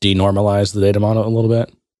like just denormalize the data model a little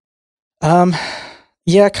bit?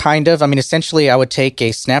 Yeah, kind of. I mean, essentially, I would take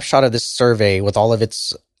a snapshot of this survey with all of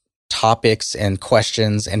its topics and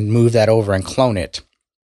questions and move that over and clone it.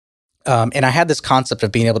 And I had this concept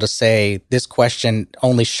of being able to say this question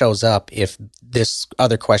only shows up if this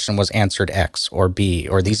other question was answered X or B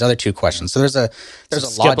or these other two questions. So there's a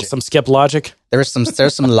logic. Some skip logic. There's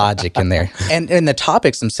some logic in there, and the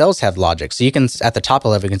topics themselves have logic. So you can at the top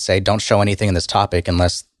level you can say don't show anything in this topic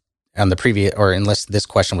unless unless this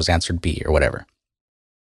question was answered B or whatever.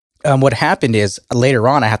 What happened is later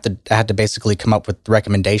on I had to basically come up with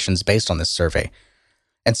recommendations based on this survey,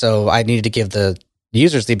 and so I needed to give the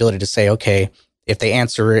users the ability to say, okay, if they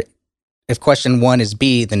answer it, if question 1 is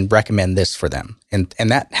B, then recommend this for them. And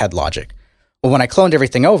that had logic. Well, when I cloned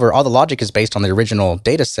everything over, all the logic is based on the original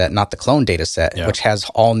data set, not the clone data set, which has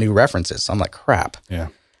all new references. So I'm like, crap. Yeah.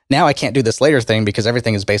 Now I can't do this later thing because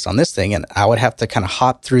everything is based on this thing. And I would have to kind of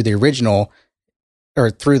hop through the original or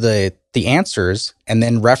through the answers and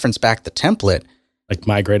then reference back the template. Like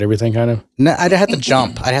migrate everything kind of? No, I'd have to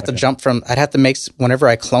jump. I'd have to jump from, I'd have to make, whenever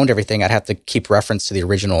I cloned everything, I'd have to keep reference to the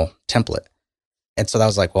original template. And so that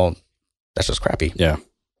was like, well, that's just crappy. Yeah.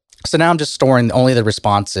 So now I'm just storing only the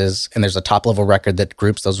responses, and there's a top level record that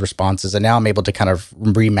groups those responses. And now I'm able to kind of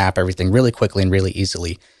remap everything really quickly and really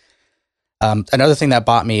easily. Another thing that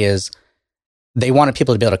bought me is they wanted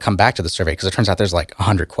people to be able to come back to the survey because it turns out there's like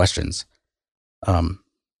 100 questions.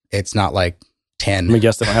 It's not like 10. Let me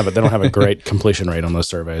guess, they don't have a great completion rate on those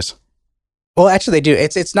surveys. Well, actually they do.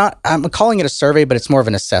 It's not, I'm calling it a survey, but it's more of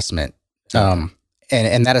an assessment. And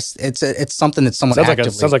that is, it's something that someone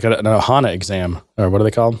sounds like an Ohana exam, or what are they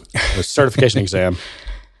called? A certification exam.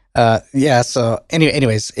 Yeah. So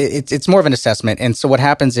anyways, it's more of an assessment. And so what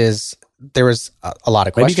happens is there was a lot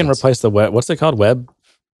of questions. Maybe you can replace the web. What's it called? What's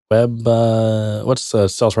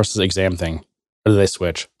Salesforce's exam thing? Or do they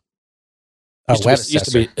switch? Used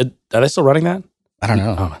to be. Are they still running that? I don't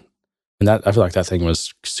know. Oh, and I feel like that thing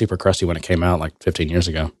was super crusty when it came out like 15 years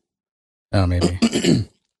ago. Oh, maybe.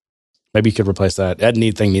 Maybe you could replace that. That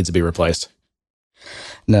thing needs to be replaced.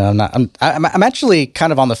 No, I'm not. I'm actually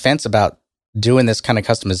kind of on the fence about doing this kind of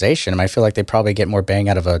customization. I feel like they probably get more bang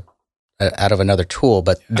out of another tool,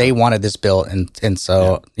 but they wanted this built, and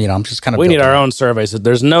so I'm just kind of. We need our own surveys.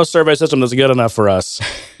 There's no survey system that's good enough for us.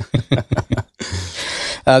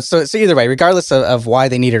 So either way, regardless of why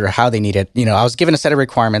they need it or how they need it, I was given a set of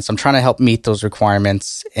requirements. I'm trying to help meet those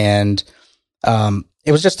requirements, and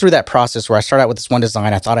it was just through that process where I started out with this one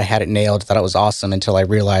design. I thought I had it nailed, thought it was awesome, until I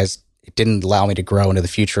realized it didn't allow me to grow into the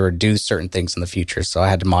future or do certain things in the future. So I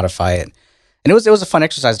had to modify it, and it was a fun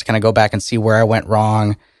exercise to kind of go back and see where I went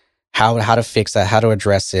wrong, how to fix that, how to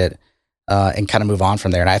address it, and kind of move on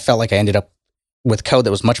from there. And I felt like I ended up with code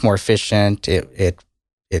that was much more efficient.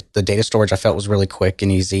 The data storage I felt was really quick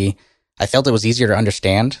and easy. I felt it was easier to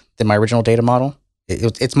understand than my original data model.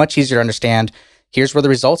 It's much easier to understand. Here's where the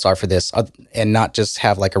results are for this, and not just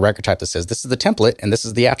have like a record type that says this is the template and this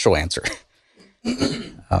is the actual answer.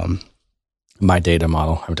 My data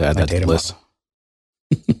model. I have to add that to the list.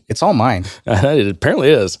 It's all mine. It apparently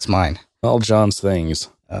is. It's mine. All John's things.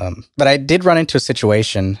 But I did run into a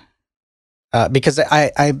situation because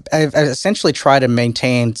I essentially try to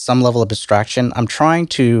maintain some level of abstraction. I'm trying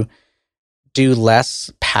to do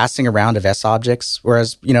less passing around of S objects,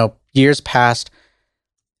 whereas years past,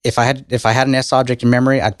 if I had an S object in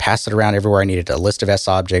memory, I'd pass it around everywhere I needed a list of S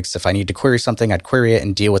objects. If I needed to query something, I'd query it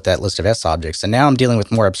and deal with that list of S objects. And now I'm dealing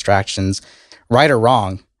with more abstractions, right or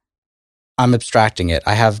wrong. I'm abstracting it.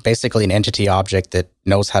 I have basically an entity object that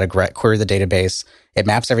knows how to query the database. It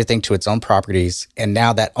maps everything to its own properties. And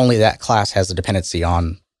now that only that class has a dependency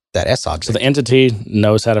on that S object. So the entity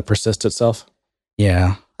knows how to persist itself?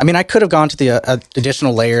 Yeah. I mean, I could have gone to the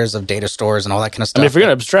additional layers of data stores and all that kind of stuff. I mean, if you're going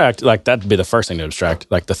to abstract, like that'd be the first thing to abstract.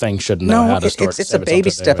 Like the thing should know how to store. It's a baby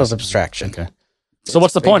step of abstraction. Okay. So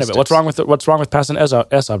what's the point of it? What's wrong with passing S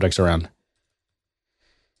objects around?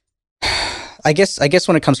 I guess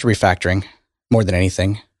when it comes to refactoring, more than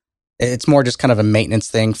anything, it's more just kind of a maintenance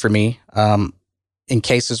thing for me. In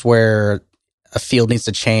cases where a field needs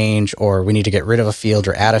to change, or we need to get rid of a field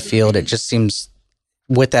or add a field, it just seems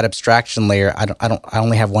with that abstraction layer, I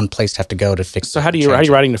only have one place to have to go to fix. So how are you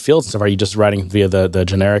writing the fields and stuff? Are you just writing via the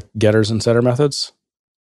generic getters and setter methods?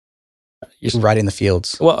 You're writing the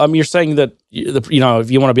fields. Well, you're saying that if you want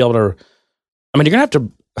to be able to, you're gonna have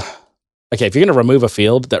to. okay, if you're going to remove a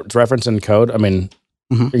field that's referenced in code, I mean,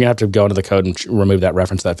 Mhm. you're going to have to go into the code and remove that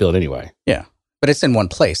reference to that field anyway. Yeah. But it's in one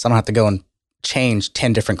place. I don't have to go and change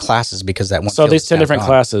 10 different classes because that one So field these is 10 now different gone.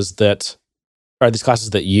 classes that are these classes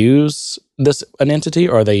that use an entity,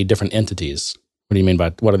 or are they different entities? What do you mean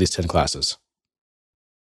by what are these 10 classes?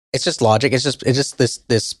 It's just logic. It's just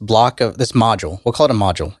this block of this module. We'll call it a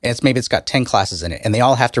module. And it's got 10 classes in it. And they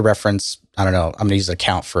all have to reference, I don't know, I'm going to use an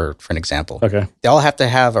account for an example. Okay. They all have to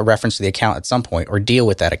have a reference to the account at some point or deal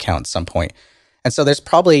with that account at some point. And so there's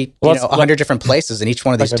probably 100 different places in each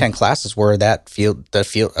one of these 10 classes where the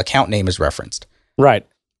field account name is referenced. Right.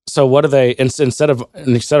 So what are they instead of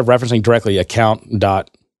referencing directly account dot,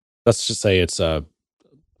 let's just say it's a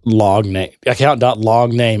log name, account dot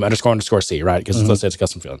log name __ C, right? Because let's say it's a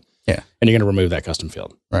custom field. Yeah. And you're going to remove that custom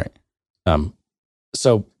field. Right.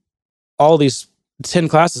 So all these 10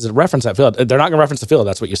 classes that reference that field, they're not going to reference the field.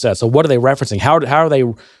 That's what you said. So what are they referencing? How are they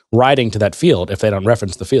writing to that field if they don't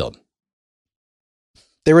reference the field?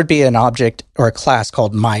 There would be an object or a class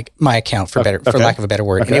called my account for lack of a better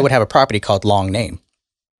word, and it would have a property called long name,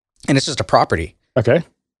 and it's just a property. Okay.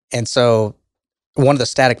 And so one of the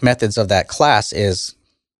static methods of that class is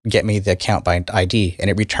get me the account by ID,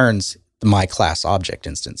 and it returns the my class object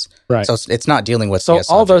instance. Right. So it's not dealing with so the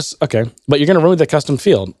all object. those. Okay, but you're going to remove the custom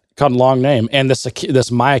field called long name, and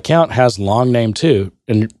this my account has long name too,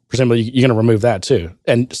 and presumably you're going to remove that too.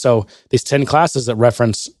 And so these 10 classes that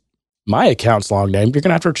reference my account's long name, you're going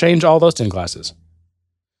to have to change all those 10 classes.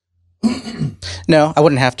 No, I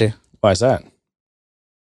wouldn't have to, Why is that?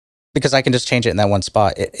 because I can just change it in that one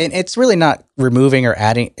spot. It's really not removing or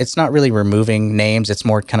adding. It's not really removing names. It's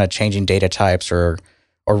more kind of changing data types or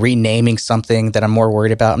renaming something that I'm more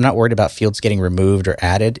worried about. I'm not worried about fields getting removed or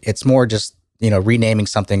added. It's more just, renaming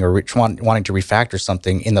something or wanting to refactor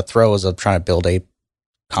something in the throes of trying to build a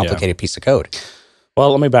complicated piece of code.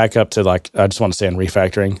 Well, let me back up to I just want to say in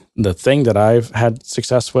refactoring, the thing that I've had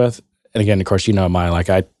success with, and again, of course, I like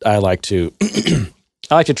to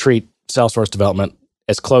I like to treat Salesforce development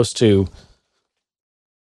as close to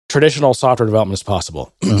traditional software development as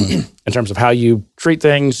possible in terms of how you treat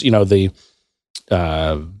things, the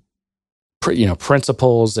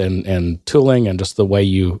principles and tooling and just the way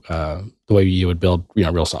you would build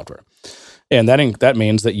real software. And that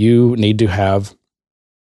means that you need to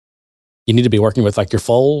be working with like your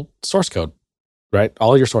full source code, right?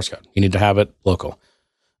 All your source code. You need to have it local.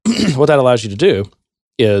 What that allows you to do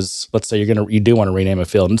is, let's say you do want to rename a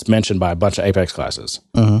field and it's mentioned by a bunch of Apex classes.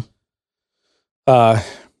 Mm-hmm.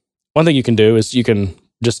 One thing you can do is you can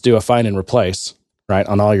just do a find and replace, right?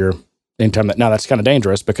 On all your anytime now that's kind of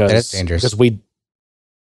dangerous because we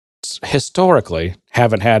historically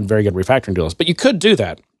haven't had very good refactoring tools, but you could do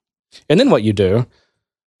that. And then what you do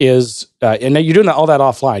is, and you're doing all that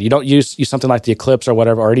offline. You don't use something like the Eclipse or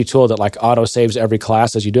whatever, or any tool that like auto saves every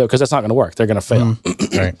class as you do it, because that's not going to work. They're going to fail.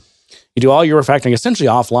 Right. You do all your refactoring essentially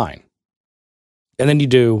offline. And then you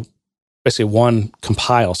do basically one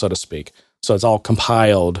compile, so to speak. So it's all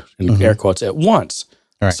compiled in air quotes at once,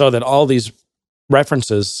 right, so that all these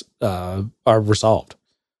references are resolved.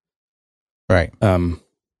 Right.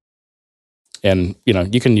 And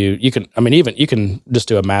you can just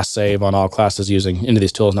do a mass save on all classes using any of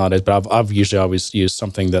these tools nowadays. But I've usually always used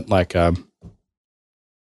something that like kind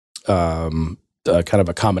of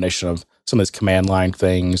a combination of some of these command line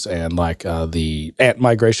things and like the ant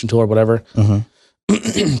migration tool or whatever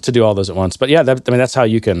to do all those at once. But yeah, that's how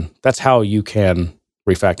you can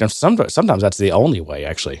refactor. And sometimes that's the only way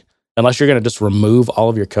actually, unless you're going to just remove all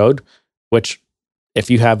of your code, which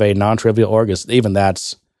if you have a non-trivial org,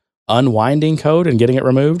 that's unwinding code and getting it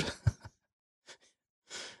removed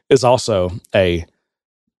is also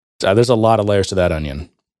there's a lot of layers to that onion.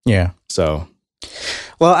 Yeah. So,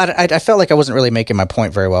 well, I felt like I wasn't really making my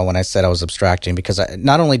point very well when I said I was abstracting, because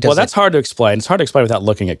not only does that's hard to explain. It's hard to explain without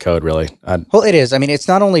looking at code, really. Well, it is. I mean, it's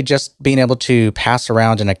not only just being able to pass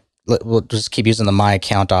around we'll just keep using the my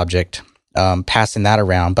account object, passing that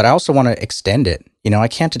around, but I also want to extend it. I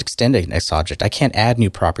can't extend a next object. I can't add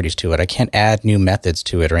new properties to it. I can't add new methods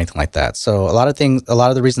to it or anything like that. So a lot of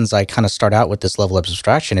the reasons I kind of start out with this level of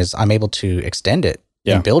abstraction is I'm able to extend it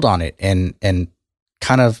and build on it and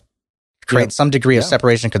kind of create some degree of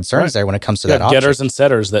separation concerns there when it comes to that object. Getters and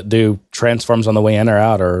setters that do transforms on the way in or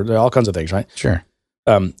out, or all kinds of things, right? Sure.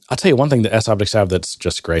 I'll tell you one thing that S objects have that's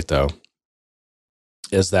just great though,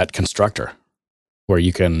 is that constructor where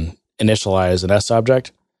you can initialize an S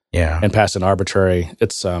object. Yeah. And pass an arbitrary,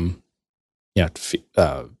 it's named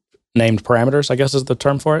parameters, I guess is the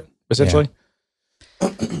term for it, essentially.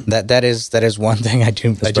 Yeah. That is one thing I do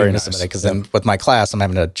miss about it, because then with my class, I'm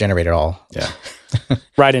having to generate it all. Yeah.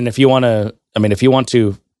 Right. And if you want to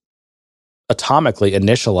atomically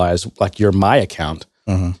initialize like your My account,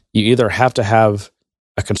 Mm-hmm. you either have to have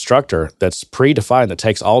a constructor that's predefined that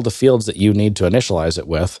takes all the fields that you need to initialize it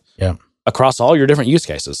with Yeah. across all your different use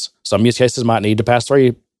cases. Some use cases might need to pass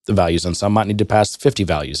 3 values in, some might need to pass 50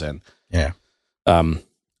 values in. Yeah.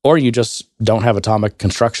 Or you just don't have atomic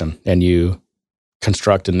construction and you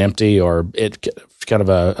construct an empty or it kind of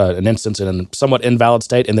an instance in a somewhat invalid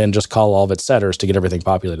state and then just call all of its setters to get everything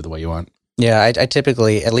populated the way you want. Yeah, I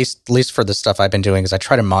typically, at least for the stuff I've been doing, is I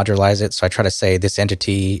try to modularize it. So I try to say this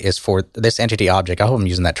entity is for this entity object. I hope I'm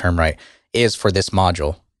using that term right. Is for this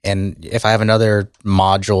module, and if I have another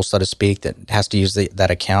module, so to speak, that has to use that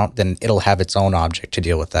account, then it'll have its own object to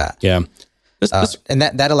deal with that. Yeah, and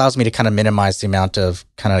that allows me to kind of minimize the amount of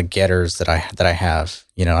kind of getters that I have.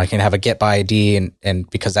 You know, I can have a get by ID, and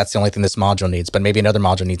because that's the only thing this module needs, but maybe another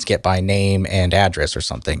module needs get by name and address or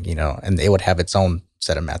something. You know, and it would have its own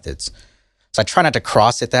set of methods. So I try not to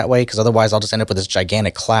cross it that way because otherwise I'll just end up with this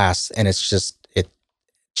gigantic class, and it's just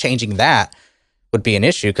changing that would be an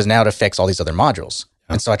issue because now it affects all these other modules.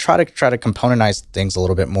 Yeah. And so I try to componentize things a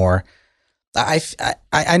little bit more. I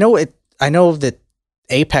know that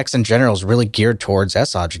Apex in general is really geared towards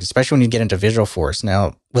S-objects, especially when you get into Visual Force.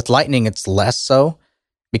 Now with Lightning, it's less so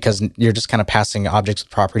because you're just kind of passing objects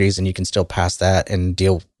with properties, and you can still pass that and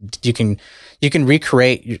deal. You can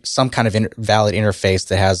recreate some kind of valid interface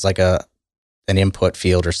that has like an input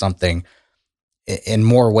field or something in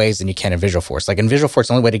more ways than you can in Visual Force. Like in Visual Force,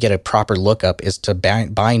 the only way to get a proper lookup is to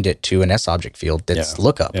bind it to an S-object field that's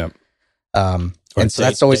lookup. Yeah. And so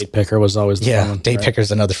that's always... Date picker was always the fun one. Date picker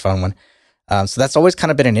is another fun one. So that's always kind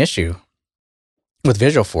of been an issue with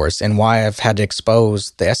Visual Force and why I've had to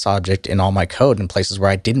expose the S-object in all my code in places where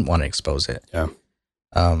I didn't want to expose it. Yeah.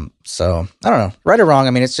 So I don't know, right or wrong.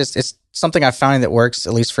 I mean, it's something I find that works,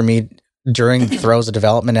 at least for me, during throes of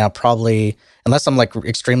development. Now, probably, unless I'm like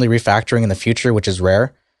extremely refactoring in the future, which is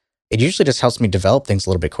rare, it usually just helps me develop things a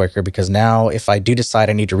little bit quicker because now if I do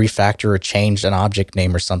decide I need to refactor or change an object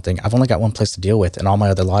name or something, I've only got one place to deal with and all my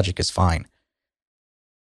other logic is fine.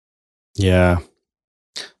 Yeah.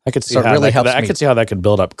 I could see so how really I could see how that could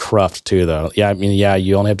build up cruft too, though. Yeah, I mean, yeah,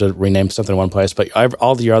 you only have to rename something in one place, but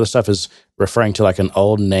all your other stuff is referring to like an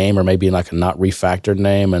old name or maybe like a not refactored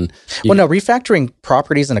name. And refactoring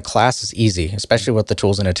properties in a class is easy, especially with the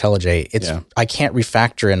tools in IntelliJ. I can't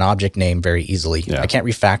refactor an object name very easily. Yeah. I can't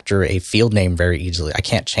refactor a field name very easily. I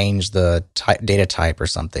can't change the data type or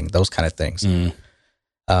something. Those kind of things.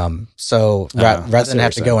 So rather than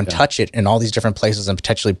have to go and touch it in all these different places and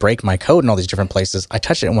potentially break my code in all these different places, I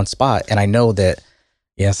touch it in one spot, and I know that.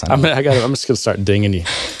 Yes, I'm just gonna start dinging you.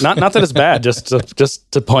 Not that it's bad, just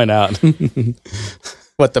to point out.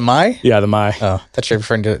 What, the My? Yeah, the My. Oh, that's you're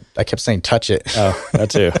referring to. I kept saying touch it. Oh,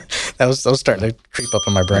 that too. that was starting to creep up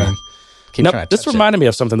in my brain. This reminded me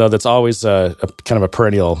of something though that's always a kind of a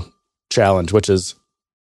perennial challenge, which is,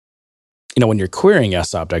 when you're querying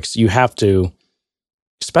S objects, you have to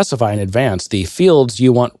specify in advance the fields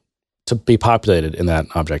you want to be populated in that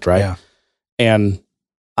object, right? Yeah. And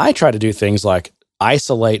I try to do things like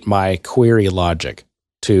isolate my query logic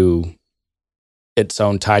to its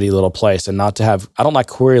own tidy little place and not to have, I don't like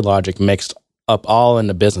query logic mixed up all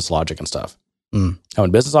into business logic and stuff. I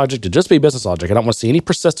want business logic to just be business logic. I don't want to see any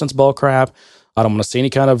persistence bull crap. I don't want to see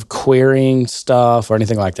any kind of querying stuff or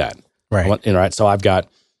anything like that. Right. Right. So I've got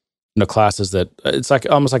classes that it's like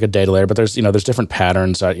almost like a data layer, but there's different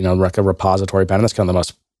patterns. Like a repository pattern. That's kind of the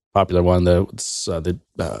most popular one. One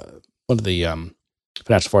of the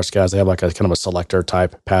Financial Force guys, they have like a kind of a selector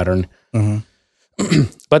type pattern. Mm-hmm.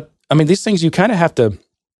 But I mean, these things you kind of have to,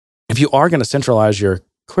 if you are going to centralize your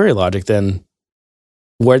query logic, then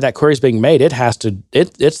where that query is being made, it's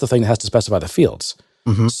the thing that has to specify the fields.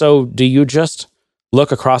 Mm-hmm. So do you just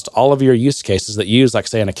look across all of your use cases that use, like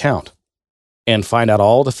say, an account and find out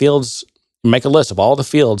all the fields, make a list of all the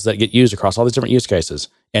fields that get used across all these different use cases,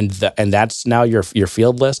 and that's now your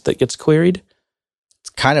field list that gets queried?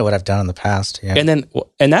 It's kind of what I've done in the past, yeah.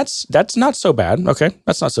 And that's not so bad. Okay,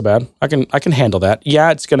 that's not so bad. I can handle that.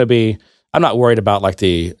 Yeah, it's going to be. I'm not worried about like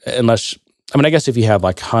I guess if you have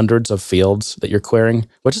like hundreds of fields that you're querying,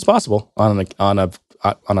 which is possible on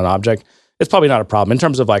an object, it's probably not a problem in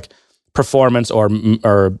terms of like performance or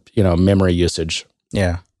memory usage.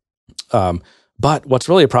 Yeah. But what's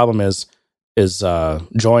really a problem is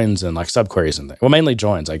joins and like subqueries and things. Well, mainly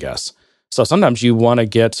joins, I guess. So sometimes you want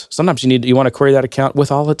to query that account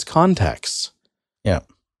with all its contacts. Yeah.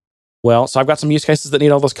 Well, so I've got some use cases that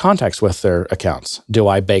need all those contacts with their accounts. Do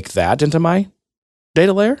I bake that into my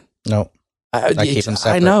data layer? No. I keep them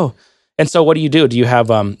separate. I know. And so what do? Do you have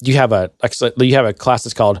a class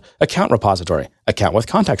that's called account repository, account with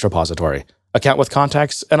contacts repository, account with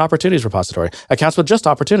contacts and opportunities repository, accounts with just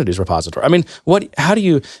opportunities repository. I mean, how do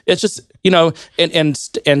you, it's just, and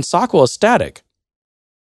SOQL is static.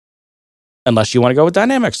 Unless you want to go with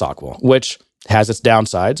dynamic SOQL, which has its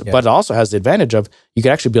downsides, but it also has the advantage of you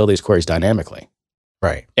can actually build these queries dynamically.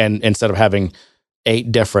 Right. And instead of having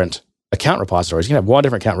 8 different account repositories, you can have one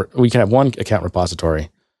different account. We can have one account repository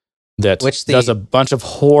that does a bunch of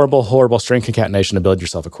horrible string concatenation to build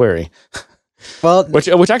yourself a query. Well,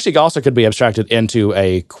 which actually also could be abstracted into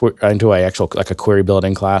a actual like a query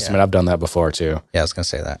building class. I mean, I've done that before too. Yeah, I was going to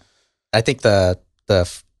say that. I think the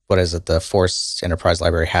what is it? The Force Enterprise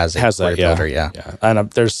Library has a query builder. Yeah.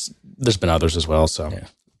 And there's been others as well. So,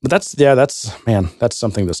 but that's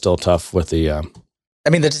something that's still tough with the. I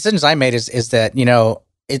mean, the decisions I made is that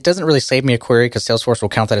it doesn't really save me a query because Salesforce will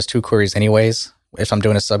count that as 2 queries anyways if I'm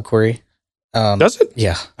doing a subquery. Does it?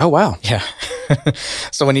 Yeah. Oh wow. Yeah.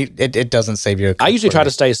 So when it doesn't save you. I usually try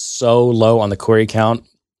to stay so low on the query count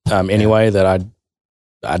anyway that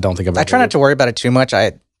I don't think I try not to worry about it too much.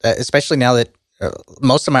 Especially now that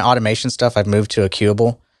most of my automation stuff I've moved to a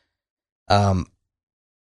queuable.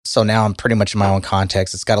 So now I'm pretty much in my own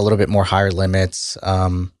context. It's got a little bit more higher limits.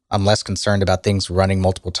 I'm less concerned about things running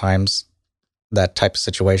multiple times, that type of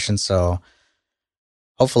situation. So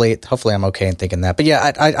hopefully I'm okay in thinking that. But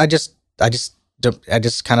yeah, I just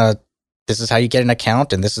kind of, this is how you get an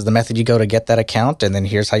account, and this is the method you go to get that account, and then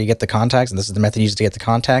here's how you get the contacts, and this is the method you use to get the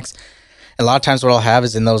contacts. And a lot of times what I'll have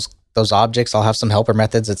is in those objects, I'll have some helper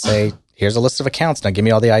methods that say, here's a list of accounts, now give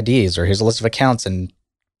me all the IDs, or here's a list of accounts and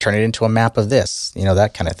turn it into a map of this,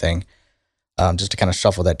 that kind of thing. Just to kind of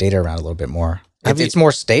shuffle that data around a little bit more. It's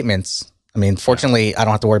more statements. I mean, fortunately, I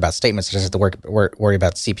don't have to worry about statements. I just have to worry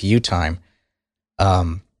about CPU time.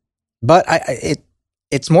 But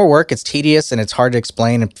it's more work. It's tedious and it's hard to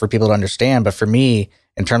explain for people to understand. But for me,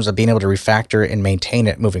 in terms of being able to refactor and maintain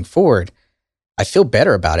it moving forward, I feel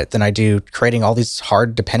better about it than I do creating all these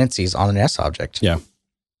hard dependencies on an S object. Yeah.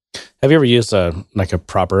 Have you ever used a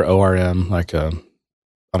proper ORM? I don't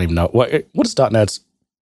even know what is .NET's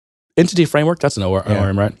entity framework. That's an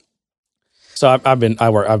ORM, right? So I've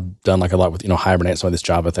done like a lot with Hibernate, some of these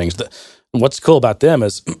Java things. What's cool about them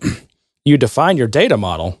is you define your data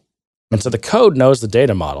model. And so the code knows the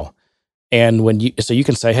data model. And so you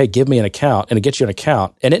can say, hey, give me an account, and it gets you an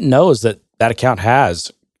account, and it knows that account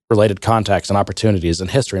has related contacts and opportunities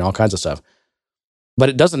and history and all kinds of stuff. But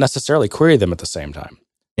it doesn't necessarily query them at the same time.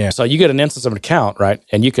 Yeah. So you get an instance of an account, right?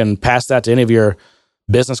 And you can pass that to any of your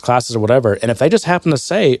business classes or whatever. And if they just happen to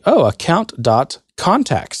say,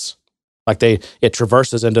 account.contacts, like it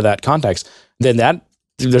traverses into that context, then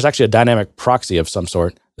there's actually a dynamic proxy of some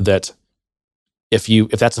sort that if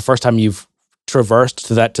that's the first time you've traversed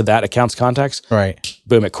to that account's contacts, right?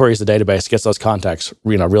 Boom, it queries the database, gets those contacts,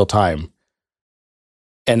 real time.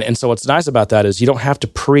 And so what's nice about that is you don't have to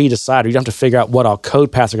pre-decide, or you don't have to figure out what all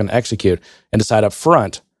code paths are going to execute and decide up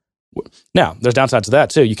front. Now, there's downsides to that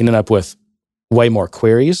too. You can end up with way more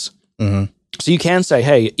queries. Mm-hmm. So you can say,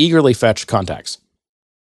 hey, eagerly fetch contacts.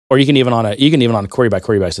 Or you can even on a query by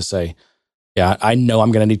query basis say, yeah, I know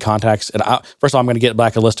I'm going to need contacts. And first of all, I'm going to get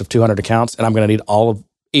back a list of 200 accounts, and I'm going to need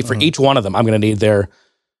for each one of them, I'm going to need their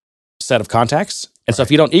set of contacts. And so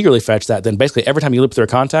if you don't eagerly fetch that, then basically every time you loop through a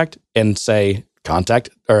contact and say contact,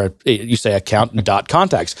 or you say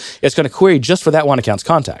account.contacts, it's going to query just for that one account's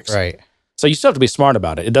contacts. Right. So you still have to be smart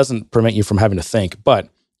about it. It doesn't prevent you from having to think, but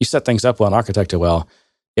you set things up well and architect it well,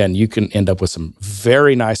 and you can end up with some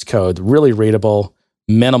very nice code, really readable,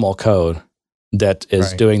 minimal code that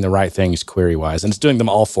is doing the right things query-wise. And it's doing them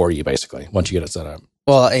all for you, basically, once you get it set up.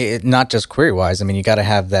 Well, not just query-wise. I mean, you got to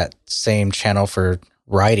have that same channel for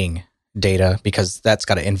writing data, because that's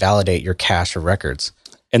got to invalidate your cache of records.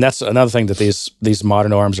 And that's another thing that these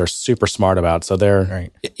modern ORMs are super smart about. So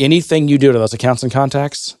anything you do to those accounts and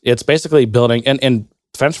contacts, it's basically building, and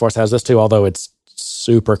FenceForce has this too, although it's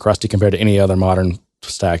super crusty compared to any other modern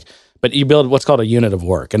stack. But you build what's called a unit of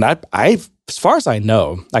work. And I as far as I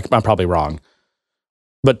know, I'm probably wrong,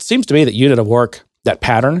 but it seems to me that unit of work, that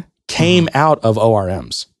pattern, came out of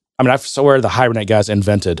ORMs. I mean, I swear the Hibernate guys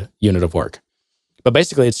invented unit of work. But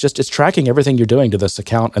basically, it's tracking everything you're doing to this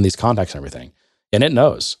account and these contacts and everything. And it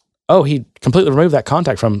knows, he completely removed that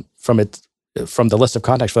contact from the list of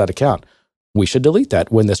contacts for that account. We should delete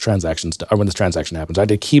that when this transaction happens.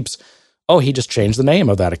 It keeps, he just changed the name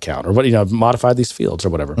of that account, or modified these fields or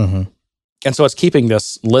whatever. Mm-hmm. And so it's keeping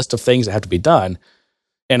this list of things that have to be done.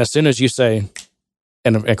 And as soon as you say,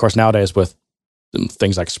 and of course nowadays with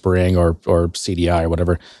things like Spring or CDI or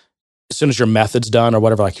whatever, as soon as your method's done or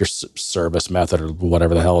whatever, like your service method or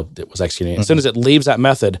whatever the hell it was executing, as soon as it leaves that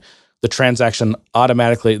method, the transaction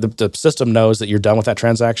automatically, the system knows that you're done with that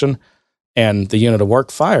transaction, and the unit of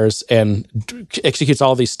work fires and executes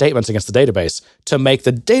all these statements against the database to make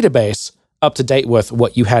the database up to date with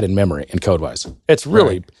what you had in memory and code-wise. It's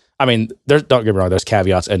really, right. I mean, don't get me wrong, there's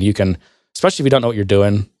caveats, and you can, especially if you don't know what you're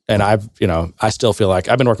doing, and I still feel like,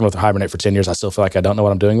 I've been working with Hibernate for 10 years, I still feel like I don't know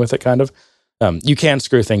what I'm doing with it, kind of. You can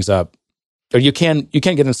screw things up, or you can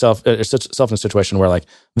get yourself in a situation where like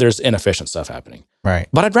there's inefficient stuff happening. Right.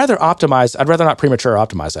 But I'd rather not premature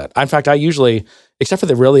optimize that. In fact, I usually, except for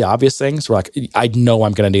the really obvious things, where like I know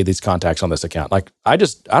I'm going to need these contacts on this account. Like I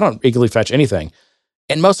don't eagerly fetch anything.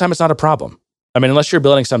 And most of the time it's not a problem. I mean, unless you're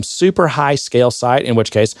building some super high scale site, in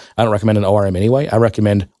which case I don't recommend an ORM anyway. I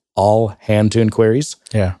recommend all hand-tuned queries.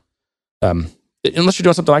 Yeah. Unless you're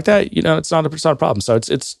doing something like that, it's not a problem. So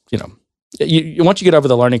it's once you get over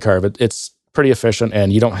the learning curve, it's pretty efficient,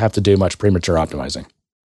 and you don't have to do much premature optimizing.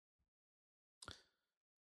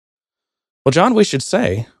 Well, John, we should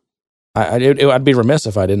say, I'd be remiss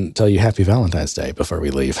if I didn't tell you Happy Valentine's Day before we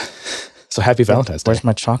leave. So Happy Valentine's Day. Where's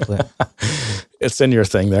my chocolate? It's in your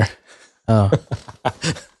thing there. Oh.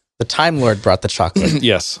 The Time Lord brought the chocolate.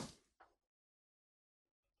 Yes.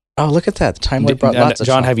 Oh, look at that. The Time Lord brought lots of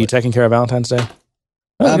John, chocolate. have you taken care of Valentine's Day?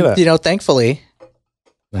 Oh, look at that. Thankfully.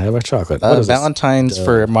 I have a chocolate. What is Valentine's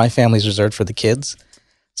for my family is reserved for the kids.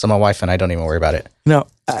 So my wife and I don't even worry about it. No,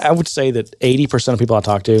 I would say that 80% of people I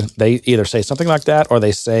talk to, they either say something like that, or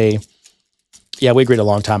they say, yeah, we agreed a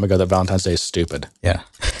long time ago that Valentine's Day is stupid. Yeah.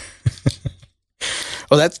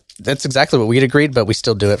 Well, that's exactly what we'd agreed, but we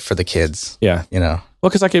still do it for the kids. Yeah. Well,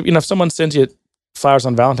 because like if someone sends you flowers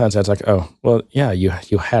on Valentine's Day, it's like, oh, well, yeah, you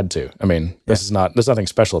had to. I mean, there's nothing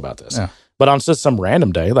special about this. Yeah. But on just some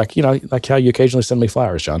random day, like like how you occasionally send me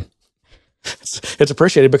flowers, John, it's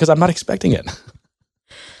appreciated because I'm not expecting it.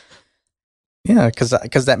 Yeah,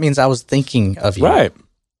 because that means I was thinking of you. Right.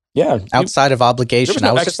 Yeah. Outside of obligation,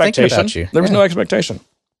 I was just thinking about you. There was no expectation.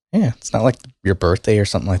 Yeah, it's not like your birthday or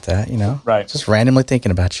something like that, Right. Just randomly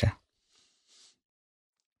thinking about you.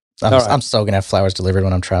 I'm so going to have flowers delivered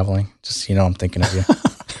when I'm traveling. Just, I'm thinking of you.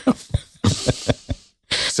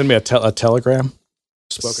 Send me a telegram.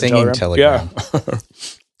 Singing telegram. Yeah.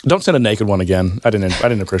 Don't send a naked one again. I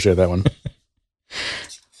didn't appreciate that one.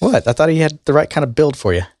 What? I thought he had the right kind of build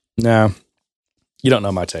for you. No. You don't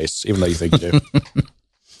know my tastes, even though you think you do.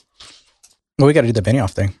 Well, we got to do the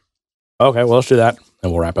Benioff thing. Okay, well, let's do that,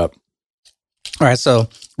 and we'll wrap up. All right, so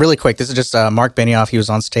really quick, this is just Mark Benioff. He was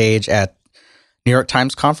on stage at New York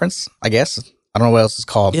Times conference, I guess. I don't know what else it's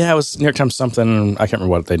called. Yeah, it was New York Times something. I can't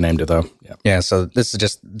remember what they named it, though. Yeah, so this is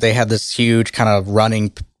just, they had this huge kind of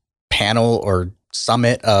running panel or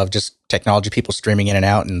summit of just technology people streaming in and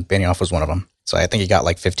out, and Benioff was one of them. So I think he got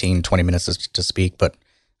like 15, 20 minutes to speak, but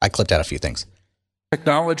I clipped out a few things.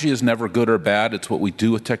 Technology is never good or bad. It's what we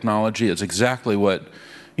do with technology. It's exactly what,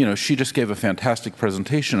 she just gave a fantastic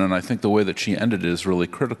presentation, and I think the way that she ended it is really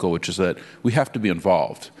critical, which is that we have to be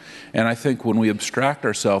involved. And I think when we abstract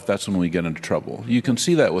ourselves, that's when we get into trouble. You can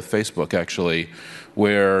see that with Facebook, actually,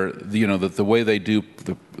 where, the way they do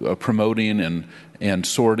the promoting and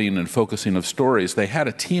sorting and focusing of stories, they had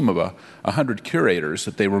a team of 100 curators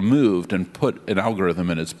that they removed and put an algorithm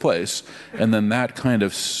in its place. And then that kind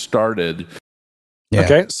of started. Yeah.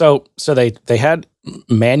 Okay, so they had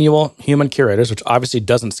manual human curators, which obviously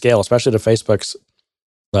doesn't scale, especially to Facebook's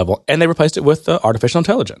level, and they replaced it with artificial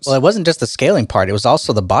intelligence. Well, it wasn't just the scaling part; it was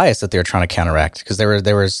also the bias that they were trying to counteract. Because there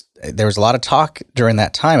was a lot of talk during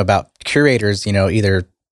that time about curators, either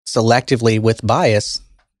selectively with bias,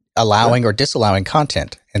 allowing or disallowing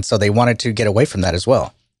content, and so they wanted to get away from that as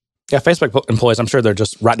well. Yeah, Facebook employees, I'm sure they're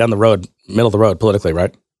just right down the road, middle of the road politically,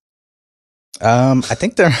 right? I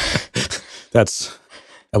think they're.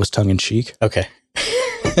 That was tongue in cheek. Okay.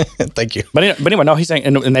 Thank you. But anyway, no, he's saying,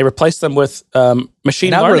 and they replaced them with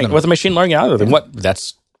machine learning, with a machine learning algorithm. Yeah.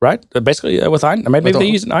 That's right. Basically, with Einstein. Maybe they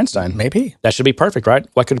use Einstein. Maybe. That should be perfect, right?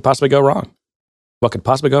 What could possibly go wrong? What could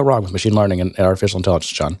possibly go wrong with machine learning and artificial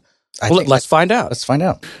intelligence, John? Let's find out. Let's find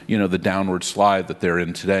out. The downward slide that they're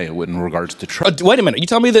in today in regards to trust. Wait a minute. You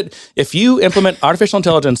tell me that if you implement artificial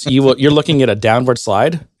intelligence, you're looking at a downward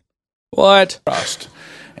slide? What? Trust.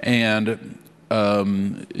 And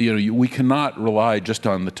we cannot rely just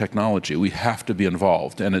on the technology. We have to be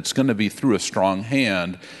involved, and it's going to be through a strong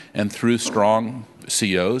hand and through strong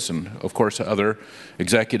CEOs and, of course, other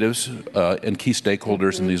executives and key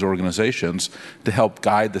stakeholders in these organizations to help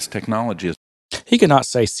guide this technology. He cannot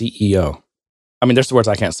say CEO. I mean, there's the words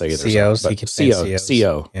I can't say either. CEOs. He can say CEOs.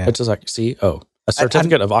 CEO. Yeah. It's just like CEO, a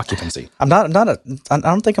certificate of occupancy. I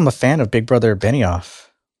don't think I'm a fan of Big Brother Benioff.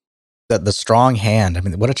 The strong hand. I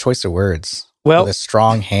mean, what a choice of words. Well, the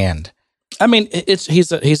strong hand. I mean,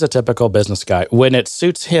 he's a typical business guy. When it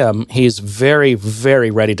suits him, he's very,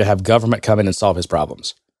 very ready to have government come in and solve his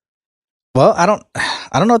problems. Well, I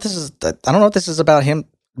don't know what this is. I don't know what this is about him,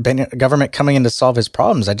 government coming in to solve his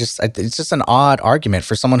problems. It's just an odd argument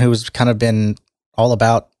for someone who's kind of been all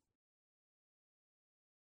about.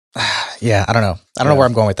 Yeah, I don't know. I don't know where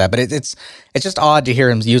I'm going with that, but it's just odd to hear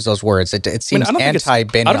him use those words. It seems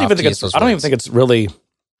anti-Benioff. I don't even think it's really.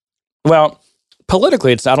 Well,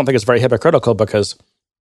 politically, I don't think it's very hypocritical because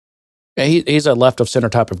he's a left of center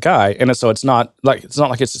type of guy, and so it's not like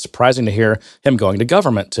it's surprising to hear him going to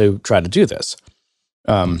government to try to do this.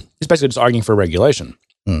 He's basically just arguing for regulation.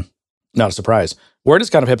 Not a surprise. Where it is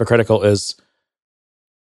kind of hypocritical is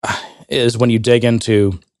when you dig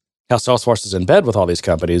into how Salesforce is in bed with all these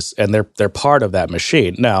companies, and they're part of that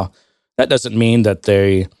machine. Now, that doesn't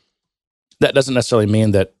necessarily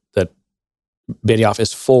mean that Benioff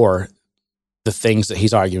is for the things that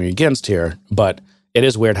he's arguing against here, but it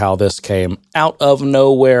is weird how this came out of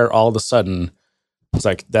nowhere all of a sudden. It's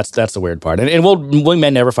like that's the weird part, and we may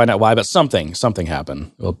never find out why, but something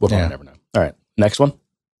happened. We'll never know. All right, next one.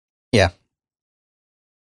 Yeah.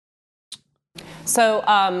 So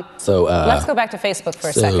let's go back to Facebook for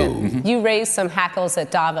a second. You raised some hackles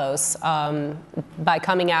at Davos by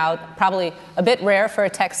coming out, probably a bit rare for a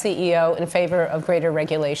tech CEO, in favor of greater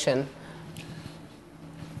regulation.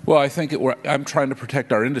 Well, I think I'm trying to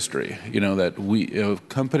protect our industry. That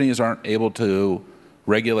companies aren't able to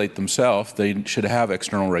regulate themselves. They should have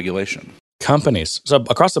external regulation. Companies, so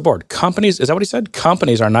across the board, companies. Is that what he said?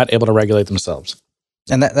 Companies are not able to regulate themselves.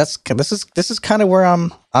 And this is kind of where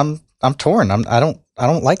I'm torn. I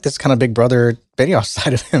don't like this kind of Big Brother Benioff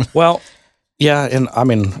side of him. Well, yeah, and I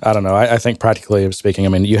mean, I don't know. I think practically speaking, I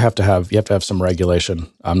mean, you have to have some regulation.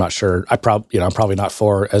 I'm not sure. I'm probably not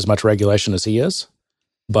for as much regulation as he is,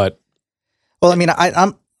 but well, I mean,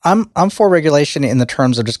 I'm for regulation in the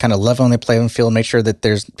terms of just kind of leveling the playing field, make sure that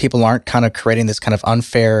people aren't kind of creating this kind of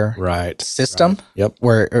unfair system,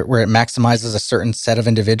 where it maximizes a certain set of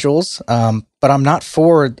individuals. But I'm not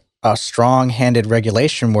for a strong-handed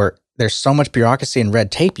regulation where there's so much bureaucracy and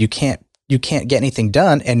red tape you can't get anything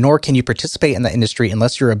done, and nor can you participate in the industry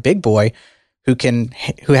unless you're a big boy who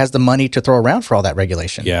has the money to throw around for all that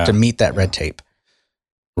regulation to meet that red tape.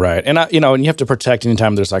 Right. And and you have to protect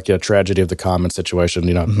anytime there's like a tragedy of the commons situation,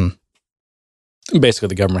 Basically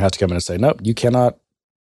the government has to come in and say, nope, you cannot,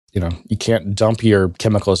 you can't dump your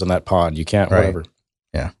chemicals in that pond. You can't, whatever.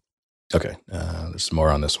 Yeah. Okay. There's more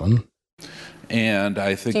on this one. And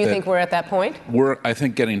I think do you think we're at that point? I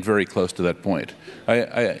think getting very close to that point.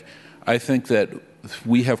 I think that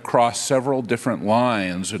we have crossed several different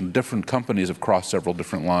lines, and different companies have crossed several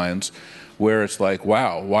different lines, where it's like,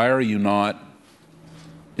 wow, why are you not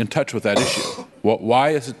in touch with that issue?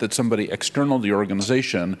 Why is it that somebody external to the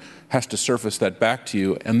organization has to surface that back to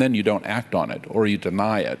you, and then you don't act on it or you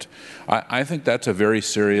deny it? I think that's a very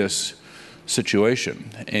serious situation,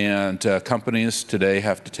 and companies today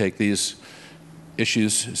have to take these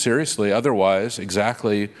issues seriously. Otherwise,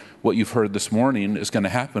 exactly what you've heard this morning is going to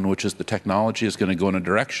happen, which is the technology is going to go in a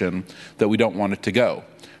direction that we don't want it to go.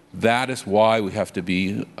 That is why we have to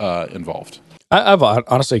be involved. I've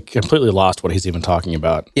honestly completely lost what he's even talking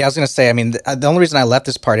about. Yeah, I was going to say, I mean, the only reason I left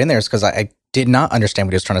this part in there is because I did not understand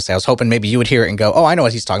what he was trying to say. I was hoping maybe you would hear it and go, oh, I know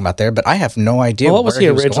what he's talking about there, but I have no idea. Well, what was he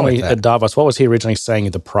originally at Davos? What was he originally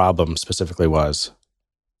saying the problem specifically was?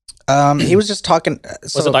 He was just talking.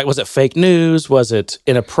 Was it fake news? Was it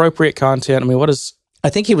inappropriate content? I mean, what is? I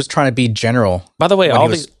think he was trying to be general. By the way, all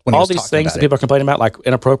these things that people are complaining about, like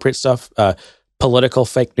inappropriate stuff, political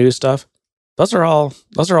fake news stuff, those are all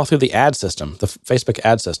through the ad system, the Facebook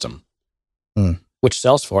ad system, which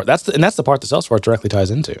Salesforce. That's the part that Salesforce directly ties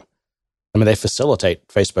into. I mean, they facilitate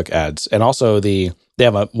Facebook ads, and also they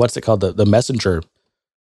have what's it called, the Messenger.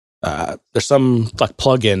 There's some like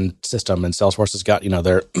plug-in system, and Salesforce has got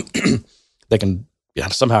they can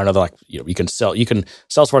somehow or another, like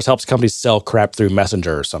Salesforce helps companies sell crap through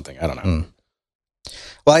Messenger or something. I don't know.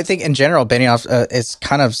 Well, I think in general, Benioff is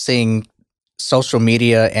kind of seeing social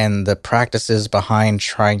media and the practices behind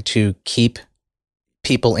trying to keep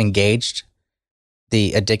people engaged,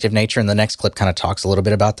 the addictive nature. And the next clip kind of talks a little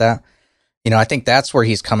bit about that. I think that's where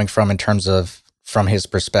he's coming from in terms of from his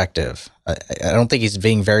perspective. I don't think he's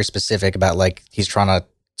being very specific about like he's trying to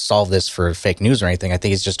solve this for fake news or anything. I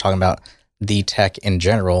think he's just talking about the tech in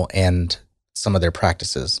general and some of their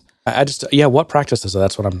practices. What practices?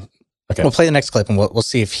 That's what I'm. Okay. We'll play the next clip and we'll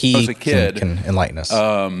see if he can enlighten us.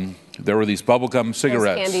 There were these bubblegum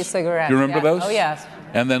cigarettes. Those candy cigarettes. Do you remember those? Oh, yes.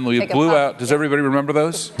 And then we blew out. Does everybody remember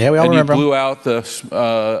those? Yeah, we all remember. And you blew out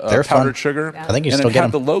the powdered sugar. I think you and still it get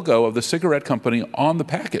had them. the logo of the cigarette company on the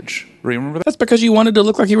package. Remember that? That's because you wanted to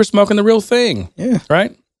look like you were smoking the real thing. Yeah.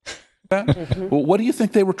 Right? Well, what do you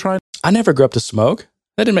think they were trying I never grew up to smoke.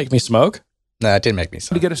 That didn't make me smoke. No, it did make me to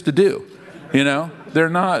sad. get us to do? You know, they're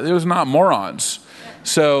not. It was not morons.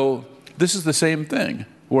 So this is the same thing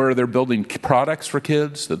where they're building products for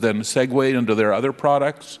kids that then segue into their other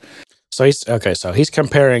products. So he's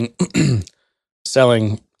comparing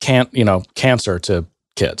selling cancer to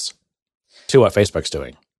kids to what Facebook's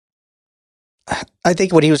doing. I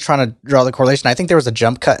think what he was trying to draw the correlation, I think there was a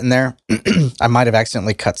jump cut in there. I might have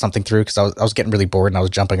accidentally cut something through because I was getting really bored and I was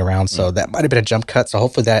jumping around. So that might have been a jump cut. So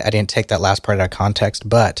hopefully that I didn't take that last part out of context.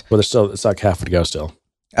 But It's like half to go still.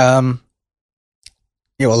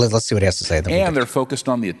 Yeah, well, let's see what he has to say. And they're focused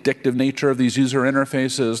on the addictive nature of these user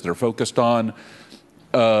interfaces. They're focused on...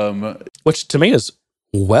 which to me is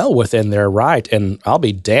well within their right. And I'll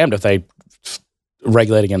be damned if they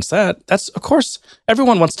regulate against that. That's, of course,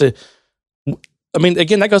 everyone wants to... I mean,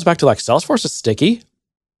 again, that goes back to like Salesforce is sticky,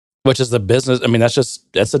 which is the business. I mean, that's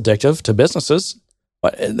addictive to businesses.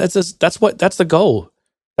 But that's the goal.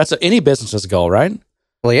 That's any business's goal, right?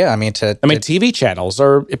 Well, yeah, I mean, TV channels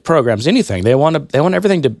or programs, anything. They want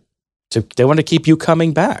everything they want to keep you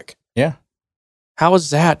coming back. Yeah. How is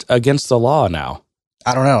that against the law now?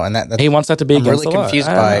 I don't know. And that he wants that to be I'm against really the law. confused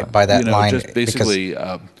by that line. Just basically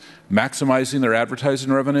maximizing their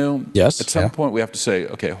advertising revenue. Yes. At some point, we have to say,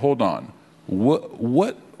 okay, hold on.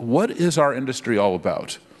 What is our industry all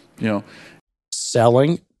about?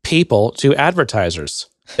 Selling people to advertisers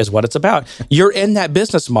is what it's about. You're in that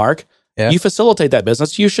business, Mark. Yeah. You facilitate that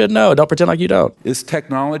business. You should know. Don't pretend like you don't. Is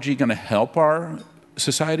technology going to help our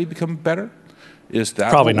society become better? Is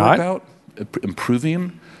that Probably what we're not. about?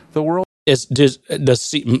 Improving the world? Does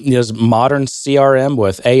modern CRM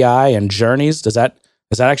with AI and journeys, is that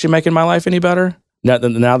actually making my life any better? Now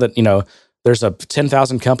that there's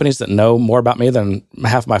 10,000 companies that know more about me than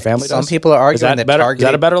half my family does. Some people are arguing that better? Is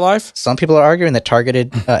that a better life? Some people are arguing that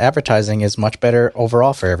targeted advertising is much better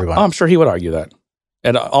overall for everyone. Oh, I'm sure he would argue that.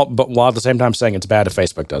 But while at the same time saying it's bad if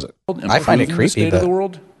Facebook does it. I find it Improving the creepy, state but of the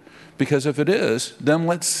world? Because if it is, then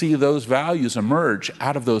let's see those values emerge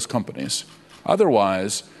out of those companies.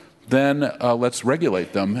 Otherwise, then let's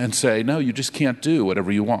regulate them and say, no, you just can't do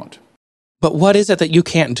whatever you want. But what is it that you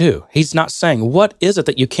can't do? He's not saying, what is it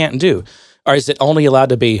that you can't do? Or is it only allowed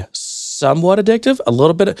to be somewhat addictive? A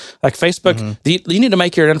little bit, like Facebook, you need to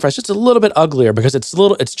make your interface just a little bit uglier because it's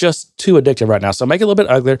just too addictive right now. So make it a little bit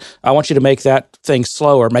uglier. I want you to make that thing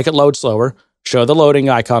slower, make it load slower, show the loading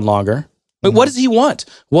icon longer. But what does he want?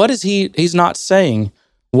 What is he's not saying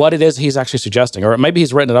what it is he's actually suggesting. Or maybe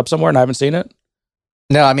he's written it up somewhere and I haven't seen it.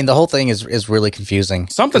 No, I mean, the whole thing is really confusing.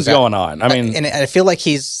 Something's going on. I mean, and I feel like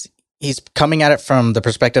he's coming at it from the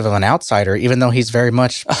perspective of an outsider, even though he's very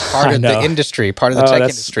much part of the industry, part of the tech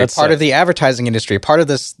industry, part of the advertising industry, part of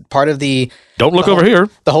the don't look over here.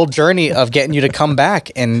 The whole journey of getting you to come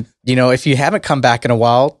back. And, if you haven't come back in a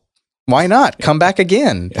while, why not come back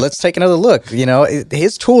again? Let's take another look.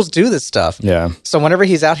 His tools do this stuff. Yeah. So whenever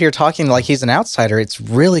he's out here talking like he's an outsider, it's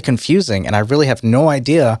really confusing. And I really have no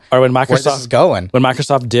idea where this is going. When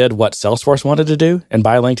Microsoft did what Salesforce wanted to do and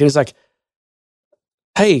buy LinkedIn, he's like,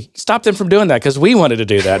 hey, stop them from doing that because we wanted to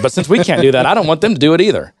do that. But since we can't do that, I don't want them to do it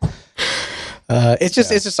either. It's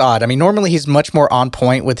just odd. I mean, normally he's much more on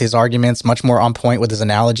point with his arguments, much more on point with his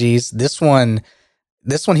analogies. This one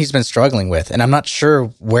he's been struggling with, and I'm not sure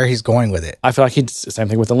where he's going with it. I feel like he's the same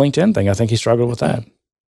thing with the LinkedIn thing. I think he struggled with that.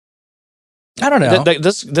 I don't know.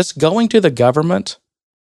 This going to the government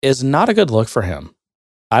is not a good look for him.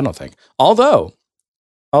 I don't think. Although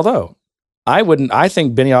I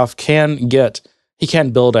think Benioff can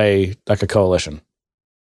build a coalition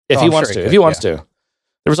if he wants to. If he wants to,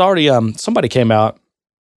 there was already somebody came out.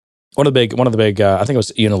 One of the big I think it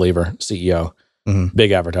was Unilever CEO,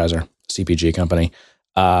 big advertiser, CPG company,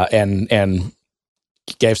 and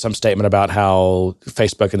gave some statement about how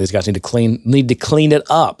Facebook and these guys need to clean it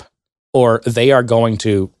up, or they are going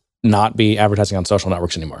to not be advertising on social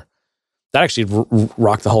networks anymore. That actually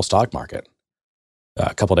rocked the whole stock market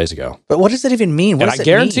a couple of days ago. But what does that even mean? I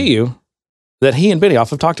guarantee you that he and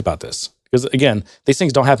Benioff have talked about this. Because, again, these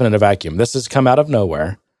things don't happen in a vacuum. This has come out of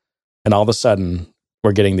nowhere. And all of a sudden,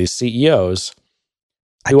 we're getting these CEOs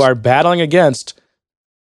who are battling against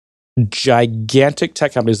gigantic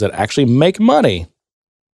tech companies that actually make money.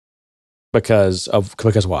 Because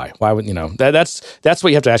why? Why would that's what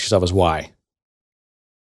you have to ask yourself is why?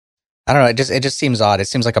 I don't know. It just seems odd. It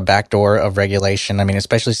seems like a backdoor of regulation. I mean,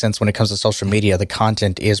 especially since when it comes to social media, the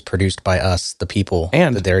content is produced by us, the people,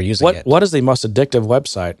 and that they're using it. What is the most addictive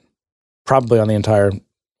website? Probably on the entire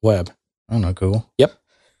web. I don't know, Google. Yep.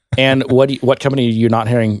 And what company are you not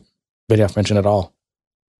hearing Benioff mention at all?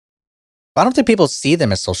 I don't think people see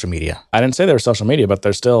them as social media. I didn't say they were social media, but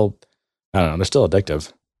they're still, I don't know, they're still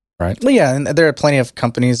addictive, right? Well, yeah, and there are plenty of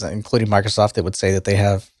companies, including Microsoft, that would say that they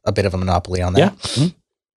have a bit of a monopoly on that. Yeah. Mm-hmm.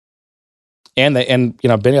 And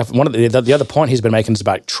Benioff, one of the other point he's been making is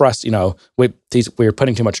about trust. We're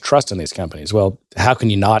putting too much trust in these companies. Well, how can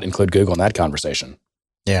you not include Google in that conversation?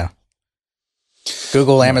 Yeah.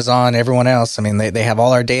 Google, Amazon, everyone else. I mean, they have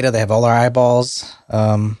all our data. They have all our eyeballs.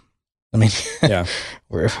 Yeah,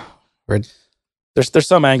 we're there's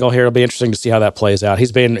some angle here. It'll be interesting to see how that plays out.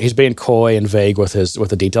 He's being coy and vague with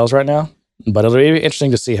the details right now, but it'll be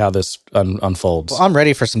interesting to see how this unfolds. Well, I'm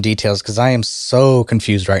ready for some details because I am so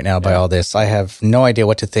confused right now by all this. I have no idea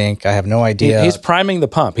what to think. I have no idea. He's priming the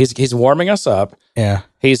pump. He's warming us up. Yeah.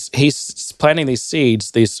 He's planting these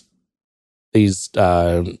seeds, these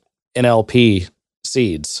NLP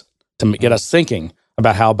seeds to get us thinking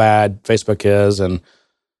about how bad Facebook is, and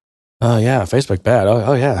Facebook bad.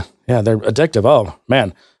 Oh yeah, they're addictive. Oh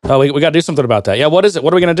man, we got to do something about that. Yeah, what is it?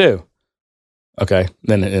 What are we gonna do? Okay,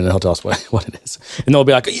 then he'll tell us what it is, and they'll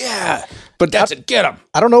be like, yeah, but that's it. Get him.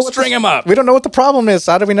 I don't know. String him up. We don't know what the problem is.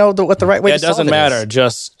 How do we know what the right way? It doesn't matter.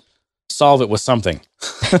 Just solve it with something.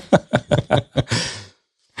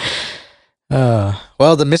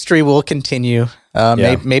 Well, the mystery will continue.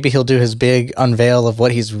 Maybe he'll do his big unveil of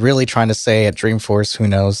what he's really trying to say at Dreamforce. Who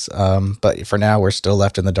knows? But for now, we're still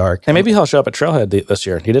left in the dark. And maybe he'll show up at Trailhead this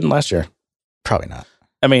year. He didn't last year. Probably not.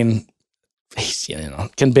 I mean,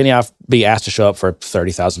 can Benioff be asked to show up for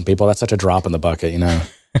 30,000 people? That's such a drop in the bucket,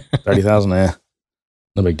 30,000,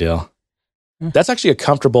 no big deal. That's actually a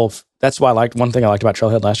comfortable. That's why one thing I liked about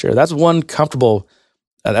Trailhead last year. That's one comfortable.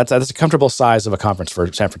 That's a comfortable size of a conference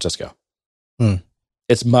for San Francisco.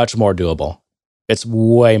 It's much more doable. It's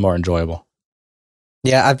way more enjoyable.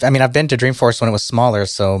 Yeah, I've been to Dreamforce when it was smaller,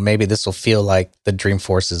 so maybe this will feel like the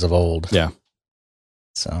Dreamforces of old. Yeah.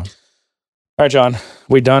 So, all right, John,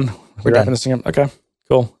 we done? We're wrapping done. This thing up? Okay,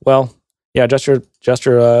 cool. Well, yeah, just your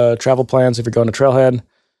travel plans if you're going to Trailhead.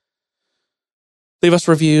 Leave us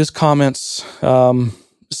reviews, comments.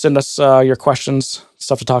 Send us your questions,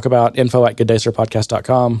 stuff to talk about.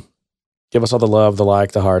 info@gooddaysirpodcast.com. Give us all the love, the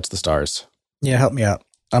like, the hearts, the stars. Yeah, help me out.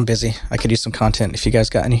 I'm busy. I could use some content if you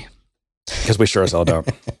guys got any. Because we sure as hell don't.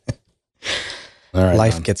 All right,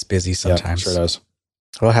 Life John. gets busy sometimes. Yeah, sure does.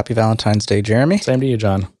 Well, happy Valentine's Day, Jeremy. Same to you,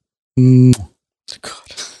 John. God.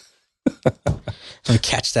 Let me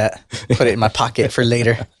catch that. Put it in my pocket for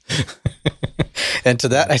later. And to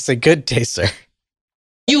that, I say, good day, sir.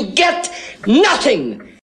 You get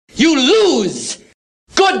nothing. You lose.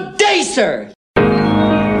 Good day, sir.